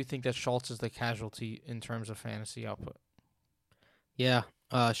 I do think that Schultz is the casualty in terms of fantasy output. Yeah,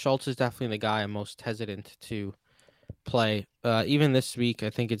 Schultz is definitely the guy I'm most hesitant to play. Even this week, I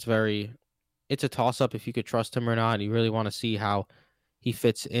think it's a toss-up if you could trust him or not. You really want to see how he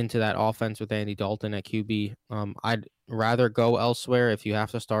fits into that offense with Andy Dalton at QB. I'd rather go elsewhere if you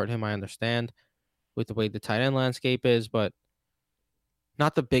have to start him. I understand with the way the tight end landscape is, but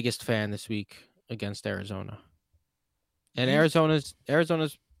not the biggest fan this week against Arizona. And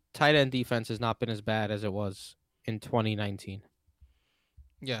Arizona's tight end defense has not been as bad as it was in 2019.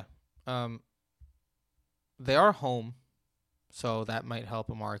 Yeah. They are home, so that might help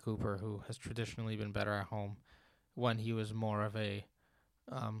Amari Cooper, who has traditionally been better at home when he was more of a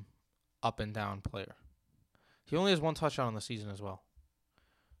up and down player. He only has 1 touchdown on the season as well,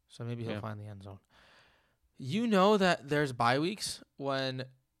 so maybe he'll find the end zone. You know that there's bye weeks when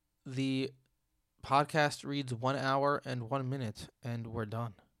the podcast reads 1 hour and 1 minute, and we're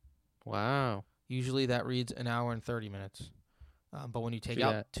done. Wow. Usually that reads an hour and 30 minutes. But when you take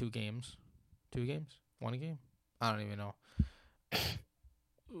out 2 games, 1 game, I don't even know.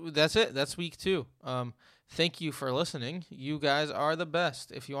 That's it. That's week 2. Thank you for listening. You guys are the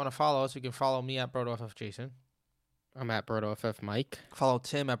best. If you want to follow us, you can follow me at BrotoFFJason. I'm at BrotoFF Mike. Follow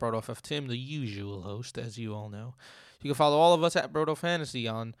Tim at BrotoFFTim, the usual host, as you all know. You can follow all of us at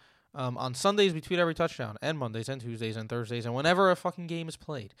BrotoFantasy on Sundays. We tweet every touchdown, and Mondays and Tuesdays and Thursdays, and whenever a fucking game is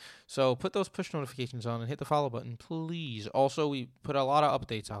played. So put those push notifications on and hit the follow button, please. Also, we put a lot of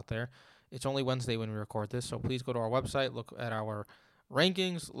updates out there. It's only Wednesday when we record this, so please go to our website, look at our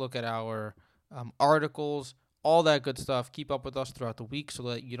rankings, look at our articles, all that good stuff. Keep up with us throughout the week so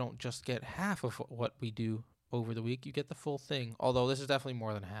that you don't just get half of what we do over the week. You get the full thing, although this is definitely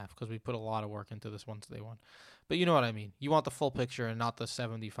more than half because we put a lot of work into this Wednesday one. But you know what I mean. You want the full picture and not the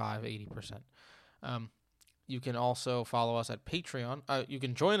 75, 80%. You can also follow us at Patreon. You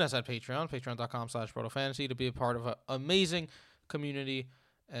can join us at Patreon, patreon.com/BrotoFantasy, to be a part of an amazing community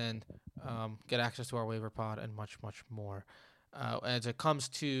and get access to our waiver pod and much, much more. As it comes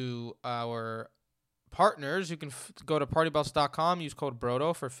to our partners, you can go to partybelts.com, use code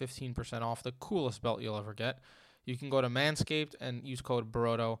BROTO for 15% off, the coolest belt you'll ever get. You can go to Manscaped and use code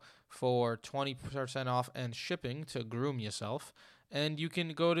BROTO for 20% off and shipping to groom yourself. And you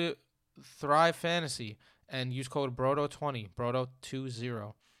can go to Thrive Fantasy and use code BROTO20,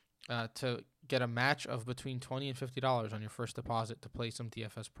 BROTO20, to get a match of between $20 and $50 on your first deposit to play some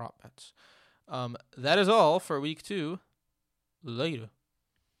DFS prop bets. That is all for week 2. Later.